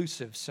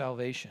exclusive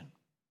salvation.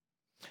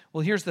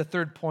 Well, here's the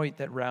third point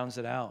that rounds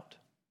it out.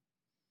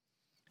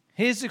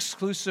 His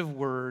exclusive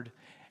word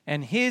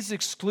and his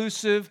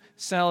exclusive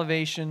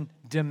salvation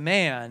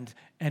demand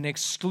an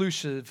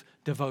exclusive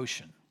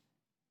devotion.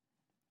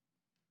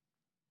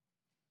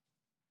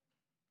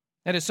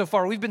 That is, so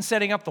far we've been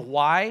setting up the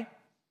why,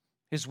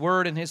 his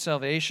word and his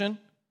salvation,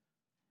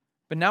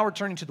 but now we're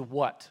turning to the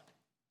what.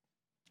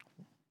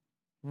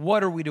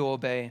 What are we to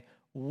obey?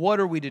 What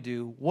are we to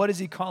do? What is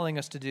he calling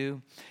us to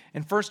do?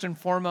 And first and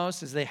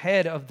foremost, as the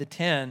head of the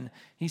 10,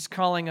 he's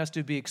calling us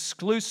to be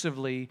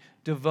exclusively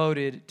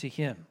devoted to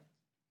him.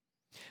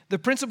 The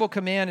principal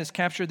command is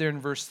captured there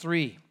in verse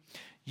 3.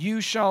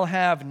 You shall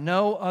have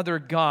no other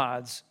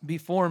gods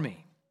before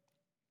me.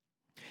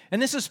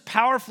 And this is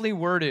powerfully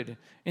worded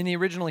in the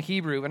original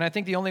Hebrew, and I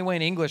think the only way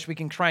in English we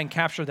can try and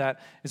capture that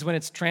is when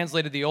it's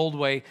translated the old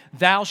way,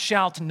 thou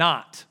shalt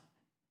not,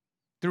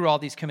 through all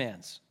these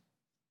commands.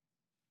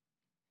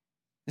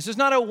 This is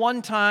not a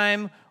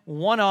one-time,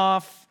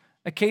 one-off,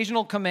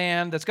 occasional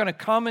command that's going to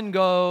come and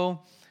go.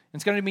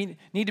 It's going to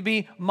need to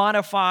be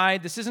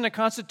modified. This isn't a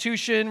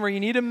constitution where you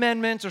need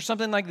amendments or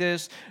something like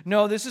this.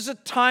 No, this is a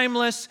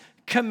timeless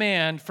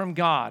command from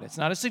God. It's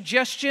not a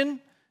suggestion,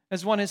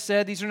 as one has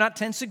said. These are not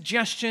 10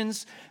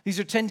 suggestions. These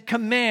are 10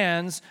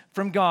 commands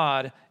from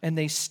God, and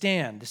they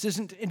stand. This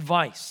isn't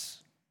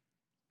advice.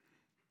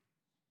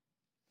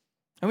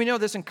 And we know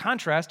this in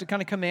contrast to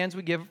kind of commands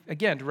we give,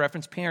 again, to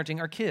reference parenting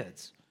our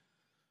kids.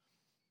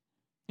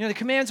 You know, the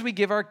commands we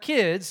give our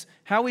kids,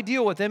 how we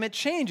deal with them, it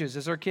changes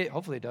as our kid,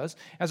 hopefully it does,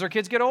 as our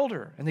kids get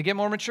older and they get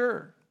more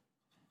mature.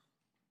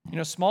 You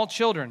know, small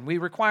children, we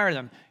require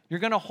them, you're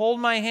going to hold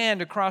my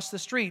hand across the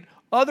street.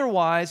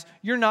 Otherwise,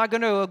 you're not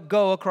going to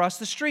go across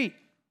the street.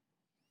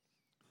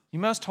 You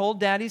must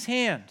hold daddy's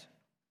hand.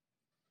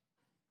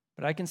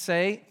 But I can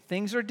say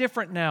things are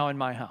different now in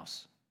my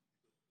house.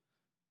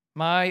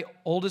 My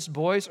oldest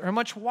boys are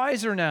much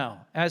wiser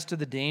now as to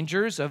the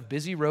dangers of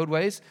busy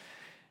roadways.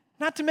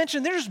 Not to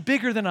mention, they're just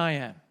bigger than I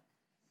am.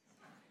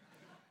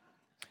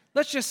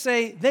 Let's just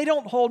say they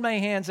don't hold my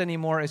hands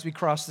anymore as we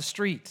cross the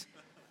street.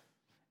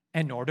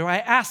 And nor do I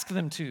ask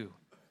them to.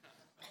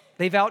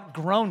 They've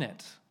outgrown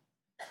it.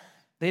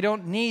 They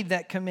don't need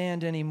that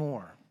command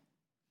anymore.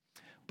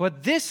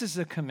 But this is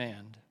a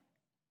command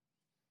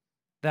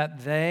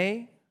that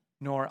they,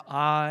 nor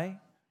I,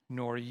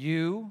 nor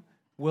you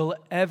will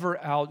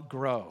ever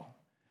outgrow.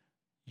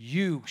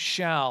 You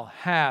shall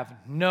have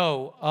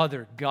no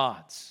other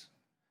gods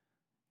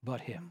but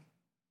him.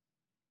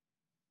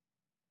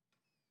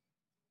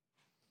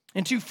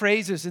 And two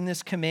phrases in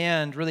this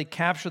command really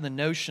capture the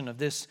notion of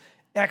this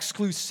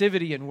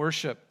exclusivity in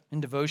worship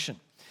and devotion.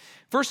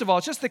 First of all,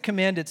 it's just the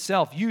command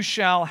itself. You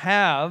shall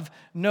have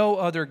no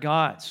other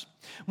gods.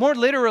 More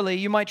literally,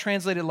 you might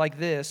translate it like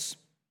this.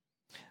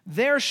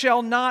 There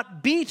shall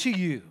not be to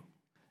you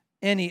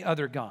any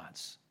other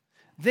gods.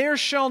 There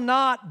shall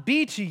not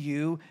be to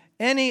you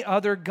any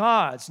other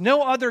gods.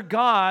 No other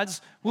gods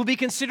will be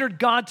considered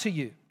God to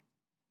you.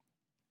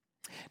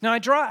 Now, I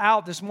draw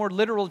out this more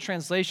literal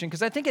translation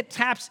because I think it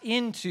taps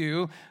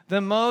into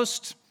the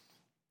most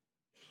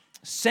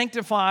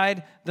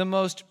sanctified, the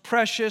most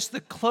precious, the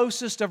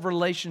closest of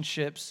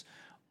relationships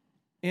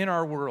in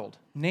our world,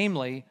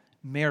 namely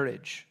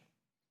marriage.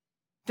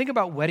 Think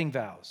about wedding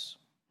vows.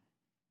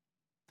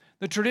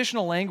 The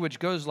traditional language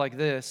goes like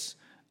this: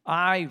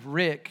 I,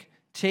 Rick,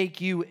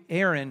 take you,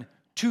 Aaron,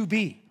 to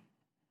be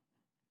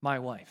my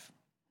wife.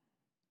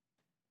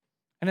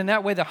 And in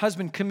that way, the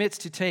husband commits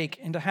to take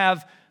and to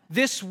have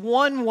this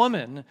one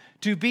woman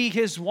to be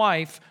his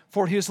wife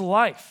for his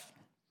life.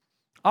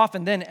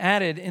 Often then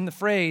added in the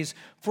phrase,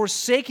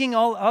 forsaking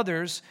all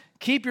others,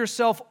 keep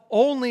yourself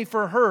only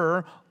for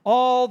her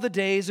all the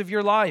days of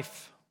your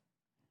life.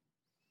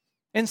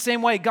 In the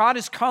same way, God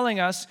is calling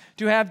us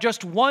to have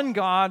just one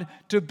God,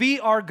 to be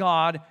our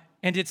God,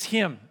 and it's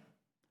him.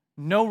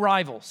 No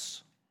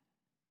rivals.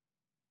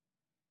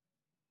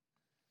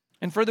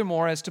 And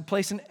furthermore, as to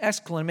place an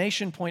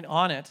exclamation point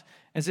on it,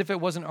 as if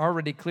it wasn't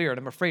already clear, and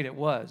I'm afraid it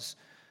was,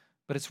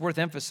 but it's worth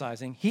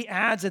emphasizing, he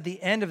adds at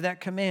the end of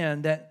that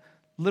command that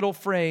little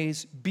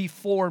phrase,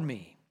 before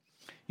me.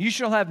 You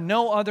shall have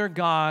no other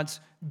gods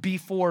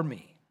before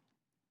me.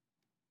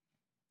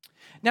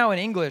 Now, in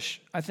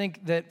English, I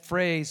think that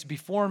phrase,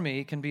 before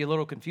me, can be a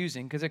little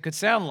confusing because it could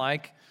sound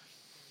like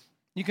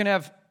you can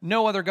have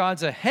no other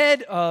gods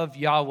ahead of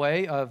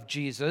Yahweh, of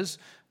Jesus,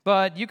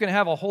 but you can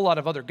have a whole lot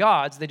of other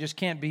gods. They just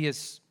can't be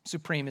as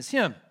supreme as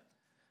him.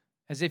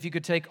 As if you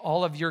could take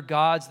all of your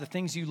gods, the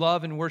things you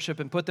love and worship,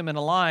 and put them in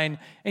a line,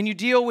 and you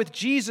deal with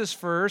Jesus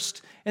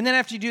first, and then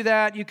after you do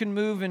that, you can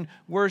move and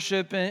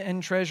worship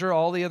and treasure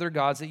all the other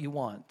gods that you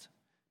want.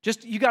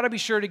 Just, you got to be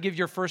sure to give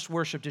your first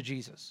worship to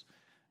Jesus.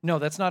 No,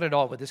 that's not at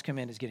all what this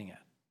command is getting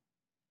at.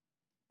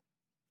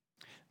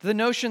 The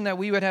notion that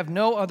we would have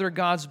no other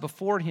gods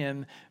before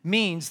him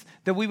means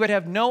that we would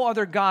have no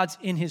other gods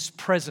in his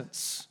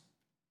presence,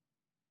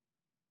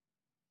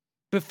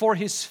 before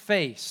his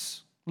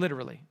face,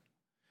 literally.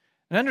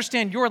 And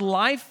understand, your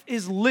life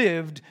is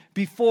lived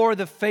before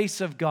the face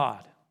of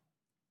God.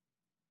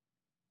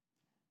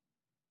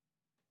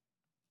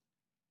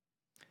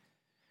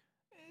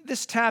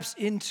 This taps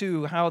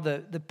into how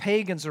the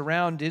pagans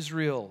around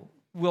Israel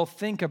will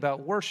think about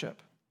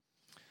worship.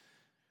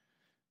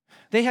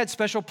 They had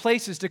special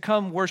places to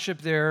come worship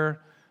their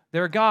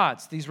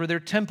gods. These were their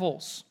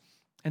temples.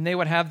 And they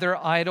would have their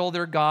idol,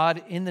 their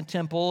god, in the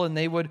temple, and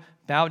they would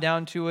bow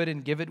down to it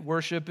and give it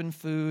worship and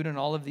food and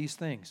all of these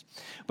things.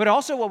 But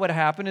also what would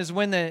happen is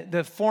when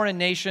the foreign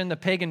nation, the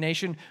pagan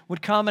nation,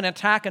 would come and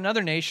attack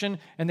another nation,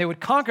 and they would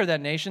conquer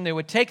that nation, they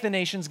would take the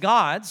nation's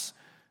gods.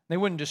 They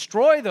wouldn't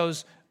destroy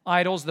those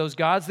idols, those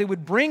gods. They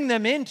would bring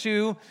them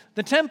into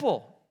the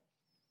temple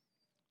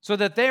so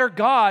that their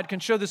God can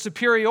show the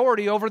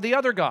superiority over the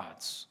other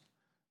gods.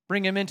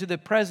 Bring him into the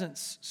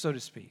presence, so to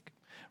speak.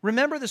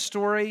 Remember the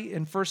story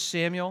in 1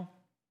 Samuel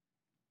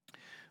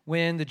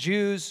when the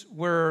Jews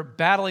were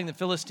battling the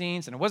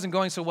Philistines and it wasn't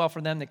going so well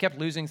for them. They kept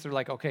losing, so they're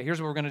like, okay,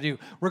 here's what we're going to do.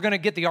 We're going to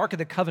get the Ark of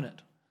the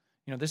Covenant.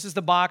 You know, this is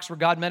the box where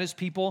God met his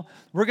people.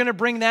 We're going to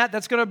bring that.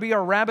 That's going to be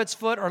our rabbit's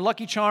foot, our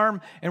lucky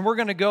charm, and we're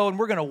going to go and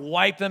we're going to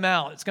wipe them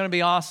out. It's going to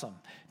be awesome.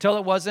 Till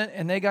it wasn't,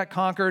 and they got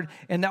conquered,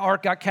 and the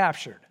ark got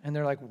captured. And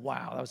they're like,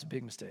 wow, that was a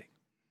big mistake.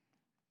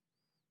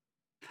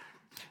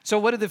 So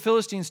what did the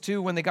Philistines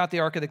do when they got the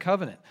Ark of the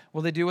Covenant?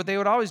 Well, they do what they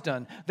had always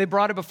done. They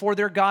brought it before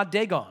their god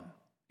Dagon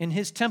in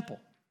his temple.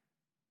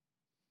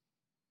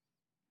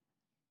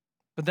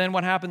 But then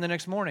what happened the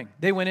next morning?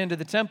 They went into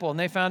the temple, and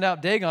they found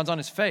out Dagon's on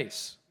his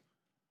face.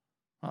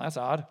 Well, that's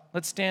odd.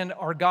 Let's stand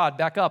our God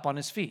back up on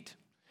his feet.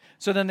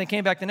 So then they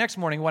came back the next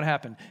morning. What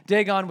happened?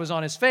 Dagon was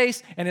on his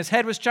face, and his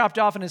head was chopped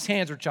off, and his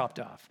hands were chopped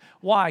off.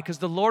 Why? Because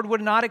the Lord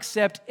would not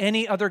accept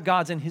any other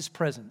gods in his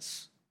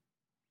presence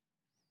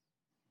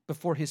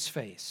before his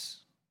face.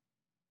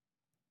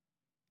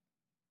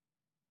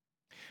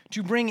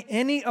 To bring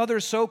any other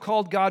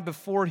so-called God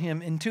before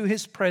him into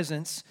his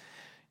presence,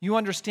 you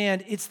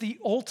understand, it's the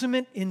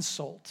ultimate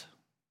insult.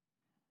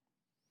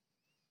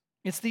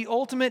 It's the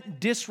ultimate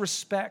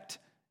disrespect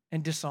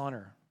and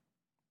dishonor.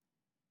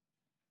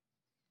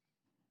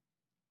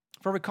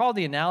 If I recall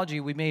the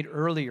analogy we made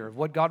earlier of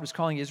what God was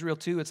calling Israel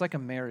to, it's like a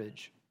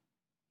marriage.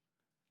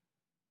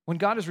 When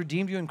God has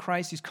redeemed you in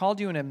Christ, he's called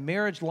you in a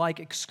marriage-like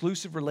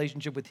exclusive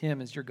relationship with him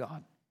as your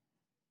God.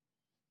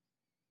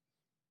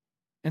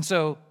 And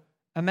so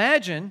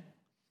imagine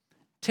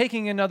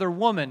taking another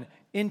woman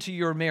into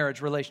your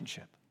marriage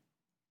relationship.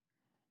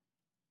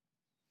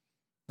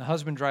 The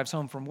husband drives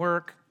home from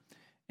work,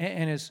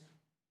 and his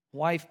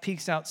wife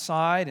peeks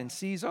outside and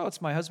sees, oh,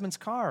 it's my husband's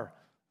car.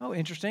 Oh,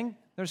 interesting.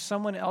 There's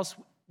someone else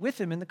with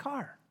him in the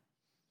car.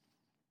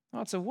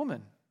 Oh, it's a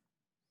woman.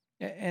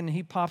 And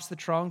he pops the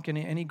trunk, and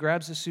he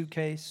grabs the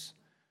suitcase,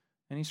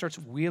 and he starts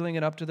wheeling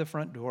it up to the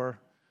front door.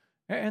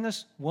 And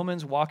this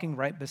woman's walking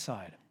right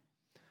beside.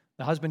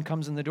 The husband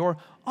comes in the door.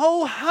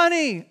 Oh,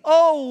 honey.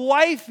 Oh,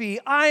 wifey.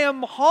 I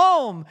am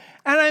home.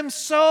 And I'm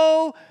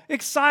so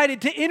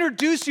excited to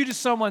introduce you to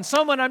someone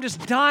I'm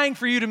just dying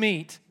for you to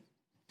meet.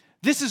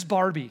 This is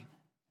Barbie.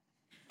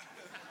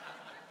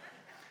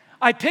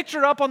 I picked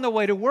her up on the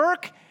way to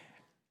work,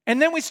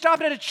 and then we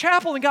stopped at a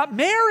chapel and got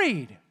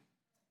married.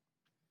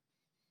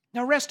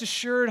 Now, rest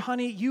assured,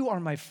 honey, you are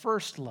my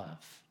first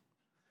love.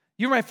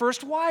 You're my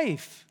first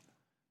wife.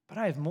 But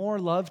I have more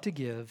love to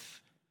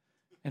give.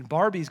 And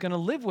Barbie's going to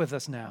live with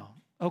us now.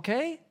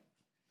 Okay?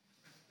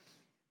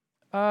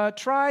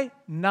 Try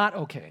not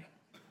okay.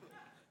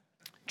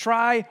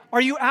 Try,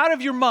 are you out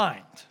of your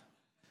mind?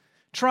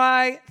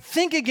 Try,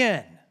 think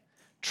again.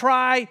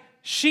 Try,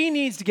 she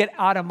needs to get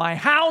out of my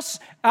house,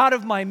 out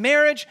of my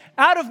marriage,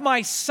 out of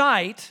my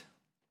sight.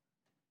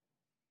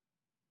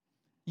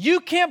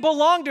 You can't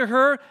belong to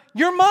her.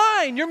 You're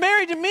mine. You're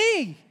married to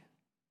me,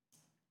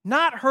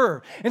 not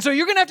her. And so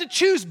you're going to have to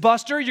choose,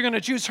 Buster. You're going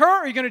to choose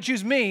her or you're going to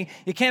choose me.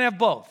 You can't have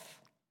both.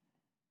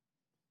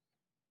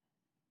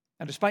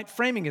 Now, despite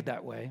framing it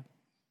that way,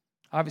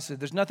 obviously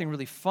there's nothing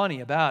really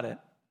funny about it.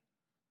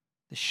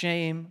 The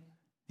shame,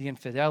 the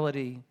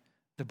infidelity,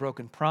 the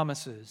broken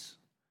promises,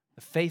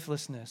 the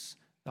faithlessness,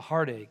 the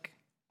heartache.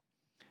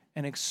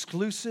 An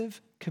exclusive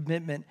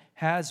commitment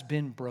has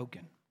been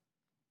broken.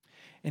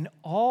 And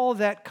all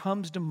that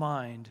comes to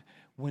mind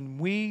when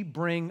we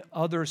bring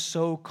other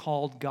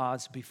so-called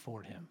gods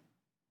before him.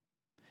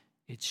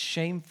 It's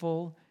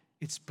shameful,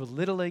 it's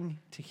belittling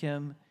to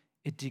him,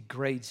 it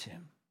degrades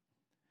him.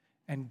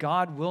 And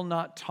God will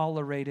not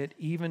tolerate it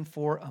even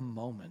for a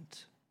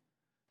moment,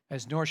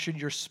 as nor should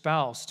your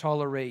spouse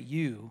tolerate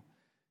you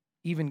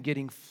even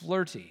getting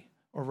flirty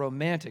or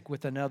romantic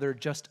with another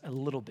just a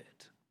little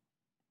bit.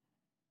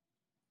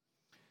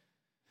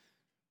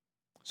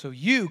 So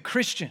you,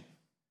 Christian,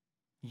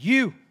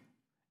 you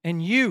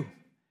and you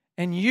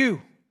and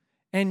you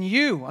and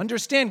you,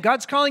 understand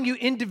God's calling you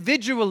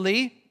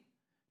individually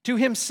to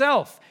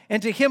himself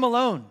and to him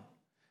alone.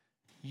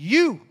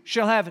 You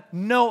shall have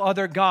no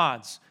other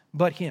gods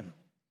but him,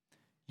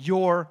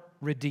 your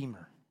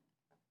Redeemer.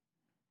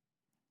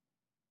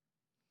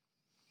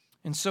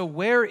 And so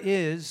where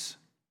is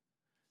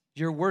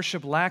your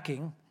worship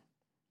lacking?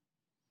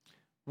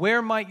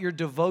 Where might your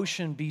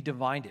devotion be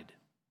divided?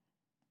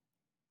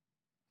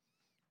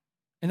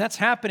 And that's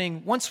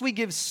happening once we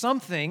give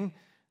something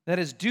that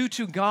is due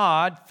to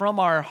God from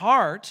our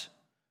heart,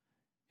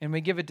 and we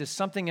give it to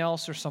something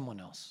else or someone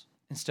else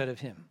instead of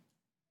him.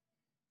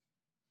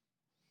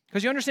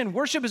 Because you understand,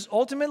 worship is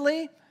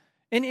ultimately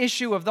an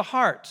issue of the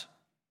heart.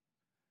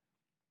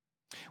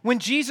 When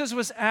Jesus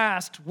was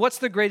asked, what's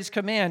the greatest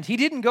command? He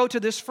didn't go to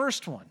this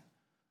first one,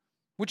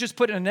 which is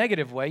put in a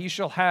negative way. You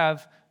shall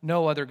have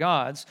no other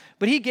gods.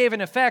 But he gave,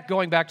 in effect,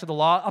 going back to the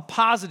law, a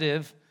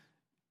positive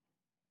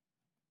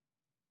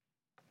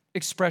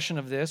expression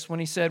of this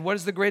when he said, what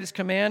is the greatest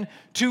command?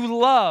 To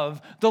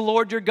love the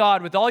Lord your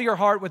God with all your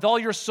heart, with all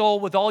your soul,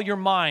 with all your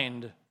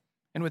mind,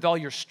 and with all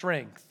your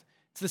strength.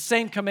 It's the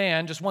same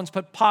command, just one's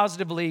put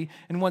positively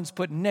and one's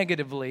put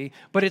negatively,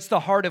 but it's the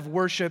heart of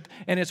worship,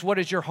 and it's what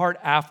is your heart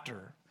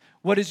after?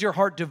 What is your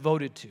heart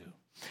devoted to?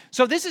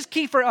 So this is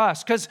key for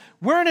us because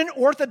we're in an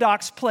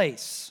orthodox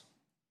place.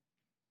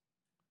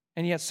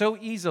 And yet so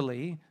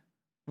easily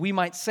we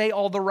might say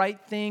all the right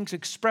things,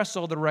 express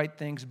all the right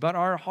things, but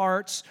our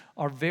hearts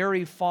are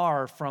very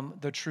far from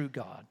the true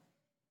God.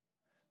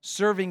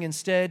 Serving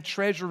instead,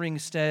 treasuring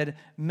instead,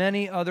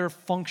 many other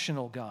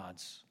functional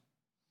gods.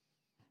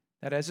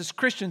 That as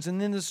Christians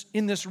in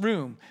this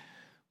room,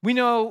 we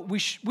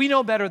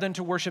know better than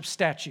to worship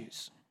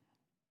statues.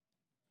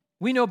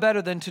 We know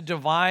better than to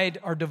divide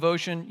our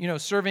devotion,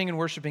 serving and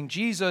worshiping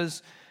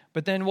Jesus,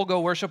 but then we'll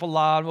go worship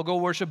Allah, and we'll go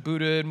worship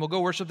Buddha, and we'll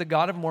go worship the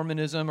God of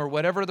Mormonism or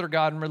whatever other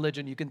God and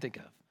religion you can think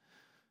of.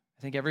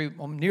 I think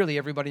nearly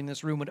everybody in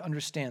this room would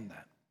understand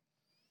that.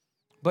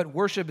 But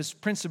worship is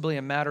principally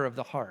a matter of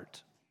the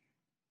heart.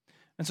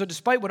 And so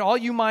despite what all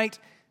you might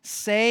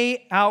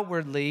say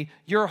outwardly,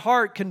 your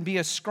heart can be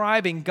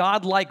ascribing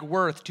God-like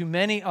worth to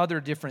many other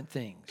different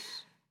things.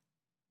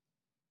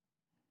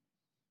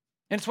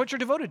 And it's what you're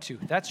devoted to.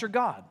 That's your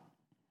God.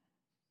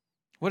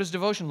 What does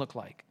devotion look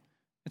like?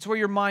 It's where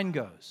your mind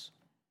goes.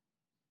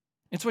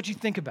 It's what you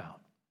think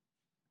about.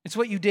 It's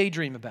what you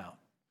daydream about.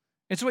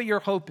 It's what your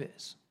hope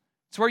is.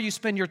 It's where you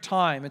spend your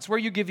time. It's where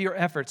you give your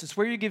efforts. It's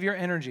where you give your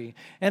energy.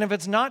 And if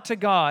it's not to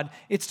God,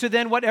 it's to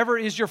then whatever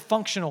is your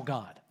functional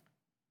God.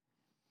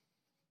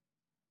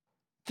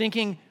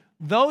 Thinking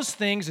those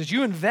things, as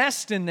you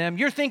invest in them,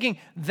 you're thinking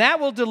that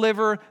will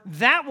deliver,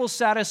 that will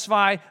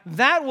satisfy,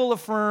 that will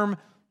affirm,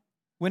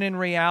 when in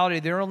reality,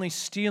 they're only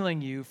stealing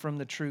you from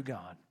the true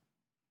God.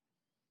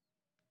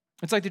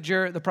 It's like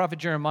the prophet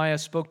Jeremiah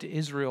spoke to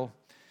Israel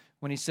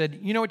when he said,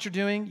 you know what you're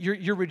doing?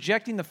 You're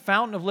rejecting the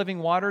fountain of living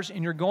waters,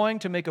 and you're going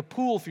to make a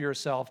pool for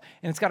yourself,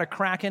 and it's got a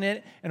crack in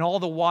it, and all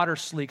the water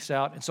sleeks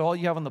out, and so all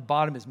you have on the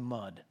bottom is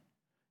mud.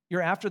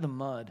 You're after the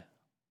mud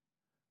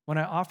when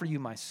I offer you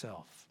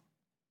myself.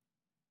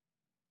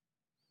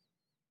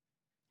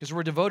 Because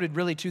we're devoted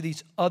really to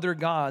these other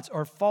gods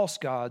or false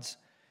gods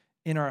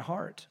in our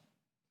heart.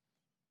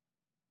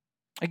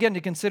 Again,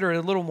 to consider it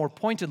a little more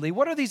pointedly,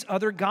 what are these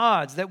other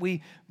gods that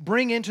we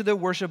bring into the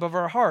worship of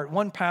our heart?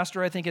 One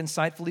pastor, I think,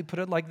 insightfully put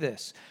it like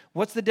this.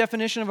 What's the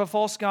definition of a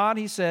false god?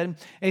 He said,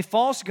 a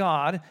false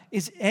god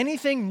is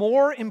anything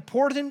more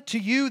important to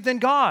you than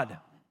God.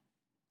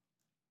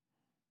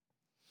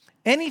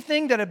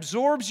 Anything that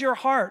absorbs your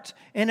heart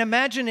and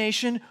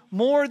imagination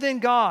more than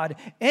God.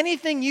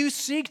 Anything you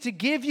seek to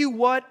give you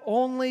what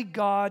only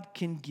God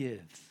can give.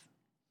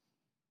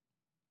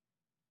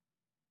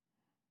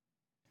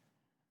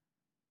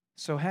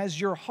 So has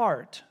your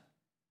heart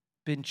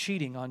been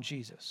cheating on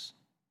Jesus?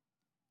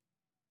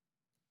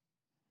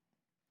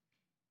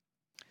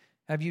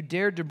 Have you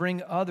dared to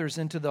bring others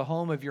into the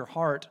home of your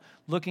heart,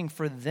 looking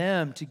for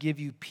them to give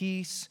you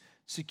peace,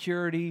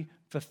 security,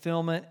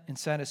 fulfillment, and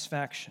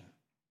satisfaction?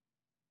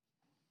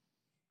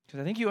 Because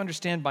I think you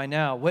understand by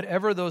now,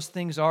 whatever those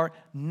things are,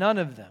 none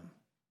of them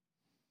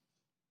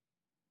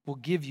will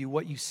give you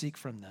what you seek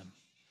from them.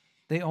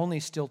 They only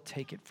still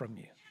take it from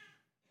you.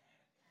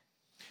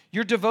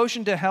 Your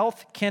devotion to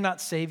health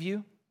cannot save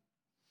you.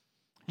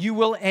 You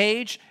will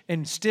age,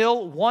 and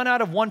still 1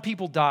 out of 1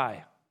 people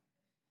die.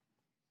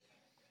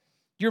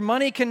 Your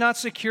money cannot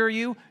secure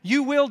you.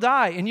 You will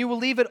die, and you will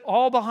leave it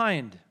all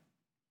behind.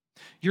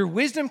 Your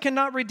wisdom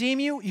cannot redeem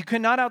you. You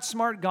cannot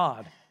outsmart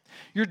God.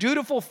 Your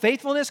dutiful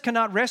faithfulness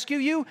cannot rescue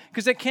you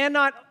because it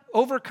cannot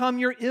overcome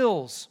your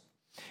ills.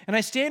 And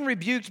I stand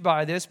rebuked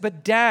by this,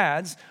 but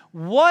dads,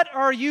 what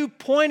are you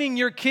pointing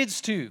your kids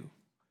to?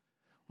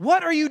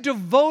 What are you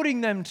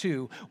devoting them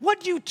to?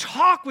 What do you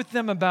talk with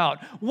them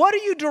about? What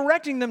are you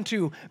directing them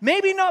to?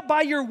 Maybe not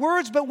by your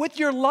words, but with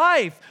your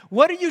life.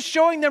 What are you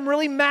showing them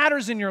really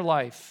matters in your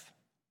life?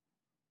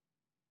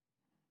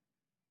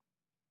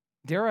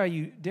 Dare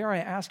I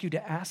ask you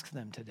to ask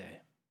them today?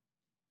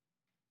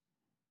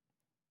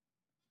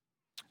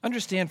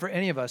 Understand, for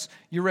any of us,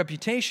 your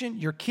reputation,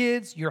 your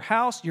kids, your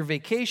house, your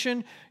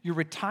vacation, your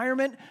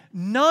retirement,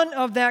 none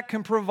of that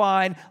can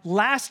provide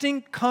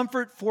lasting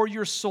comfort for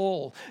your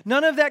soul.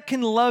 None of that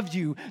can love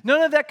you.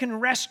 None of that can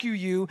rescue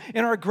you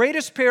in our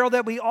greatest peril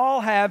that we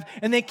all have,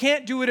 and they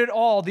can't do it at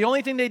all. The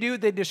only thing they do,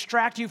 they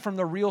distract you from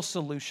the real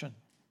solution,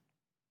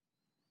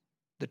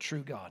 the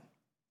true God.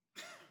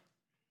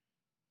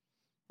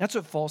 That's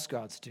what false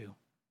gods do.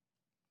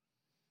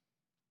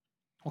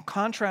 Well,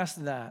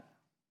 contrast that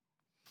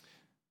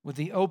with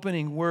the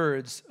opening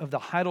words of the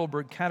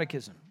Heidelberg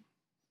Catechism,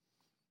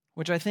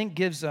 which I think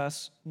gives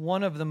us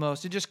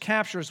it just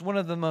captures one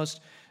of the most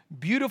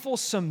beautiful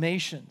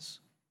summations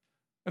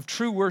of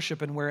true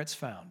worship and where it's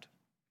found.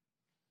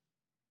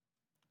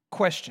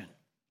 Question: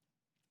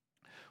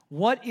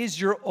 what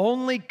is your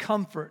only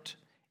comfort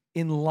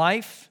in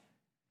life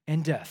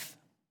and death?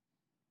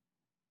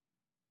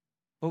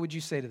 What would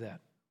you say to that?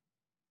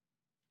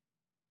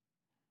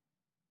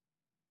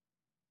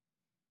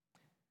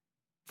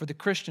 For the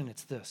Christian,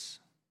 it's this: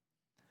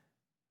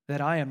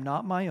 that I am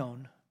not my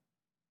own,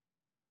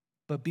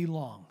 but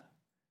belong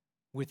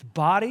with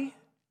body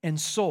and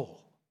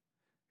soul,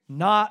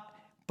 not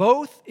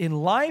both in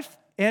life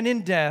and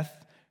in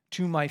death,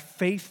 to my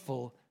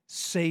faithful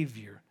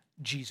Savior,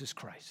 Jesus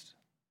Christ.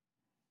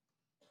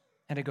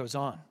 And it goes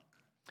on.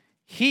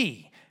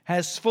 He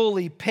has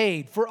fully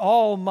paid for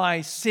all my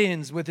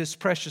sins with his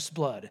precious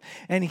blood,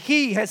 and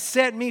he has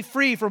set me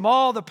free from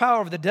all the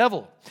power of the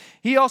devil.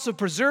 He also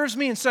preserves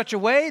me in such a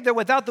way that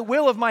without the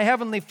will of my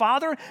heavenly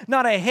Father,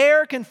 not a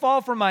hair can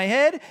fall from my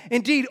head.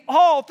 Indeed,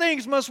 all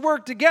things must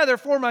work together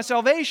for my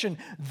salvation.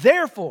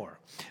 Therefore,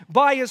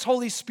 by his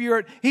Holy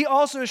Spirit, he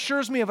also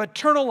assures me of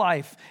eternal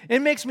life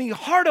and makes me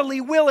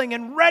heartily willing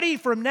and ready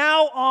from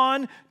now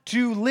on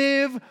to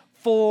live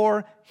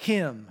for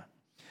him.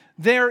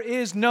 There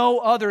is no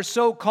other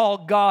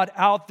so-called God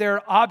out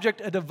there,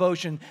 object of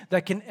devotion,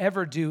 that can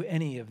ever do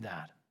any of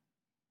that.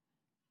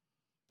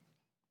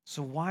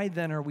 So why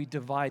then are we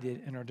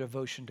divided in our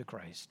devotion to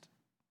Christ?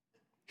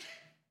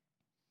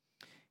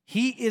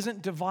 He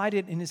isn't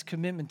divided in his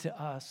commitment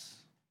to us.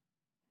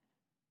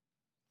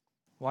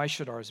 Why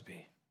should ours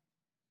be?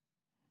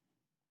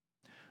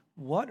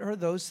 What are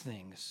those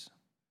things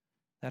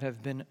that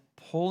have been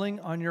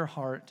pulling on your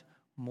heart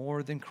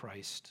more than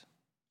Christ?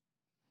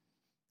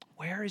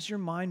 Where is your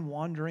mind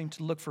wandering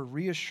to look for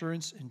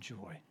reassurance and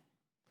joy?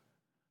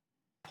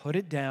 Put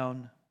it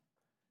down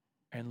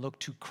and look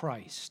to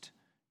Christ,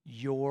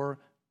 your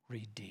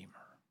Redeemer.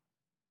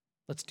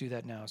 Let's do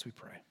that now as we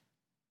pray.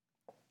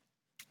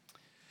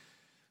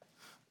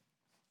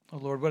 Oh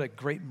Lord, what a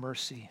great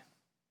mercy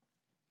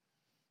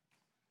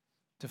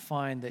to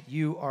find that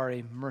you are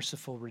a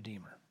merciful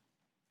Redeemer.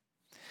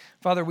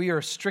 Father, we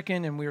are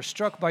stricken and we are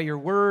struck by your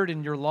word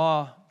and your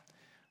law.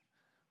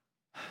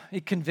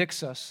 It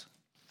convicts us.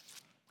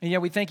 And yet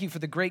we thank you for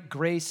the great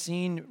grace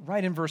seen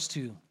right in verse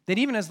 2. That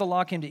even as the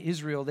law came to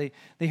Israel, they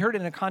heard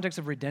it in a context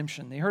of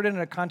redemption. They heard it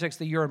in a context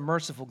that you're a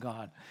merciful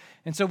God.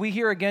 And so we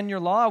hear again your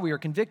law. We are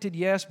convicted,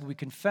 yes, but we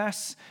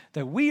confess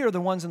that we are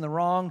the ones in the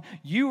wrong.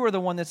 You are the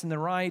one that's in the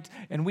right.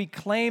 And we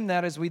claim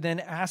that as we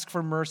then ask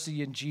for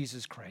mercy in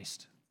Jesus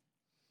Christ.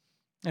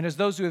 And as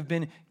those who have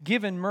been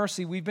given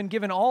mercy, we've been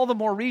given all the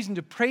more reason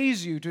to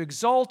praise you, to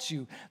exalt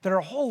you, that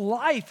our whole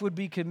life would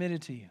be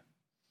committed to you.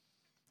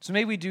 So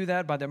may we do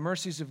that by the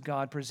mercies of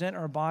God, present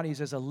our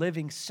bodies as a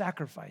living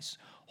sacrifice,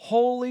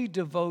 wholly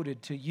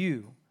devoted to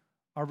you,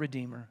 our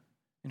Redeemer,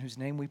 in whose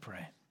name we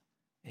pray.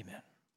 Amen.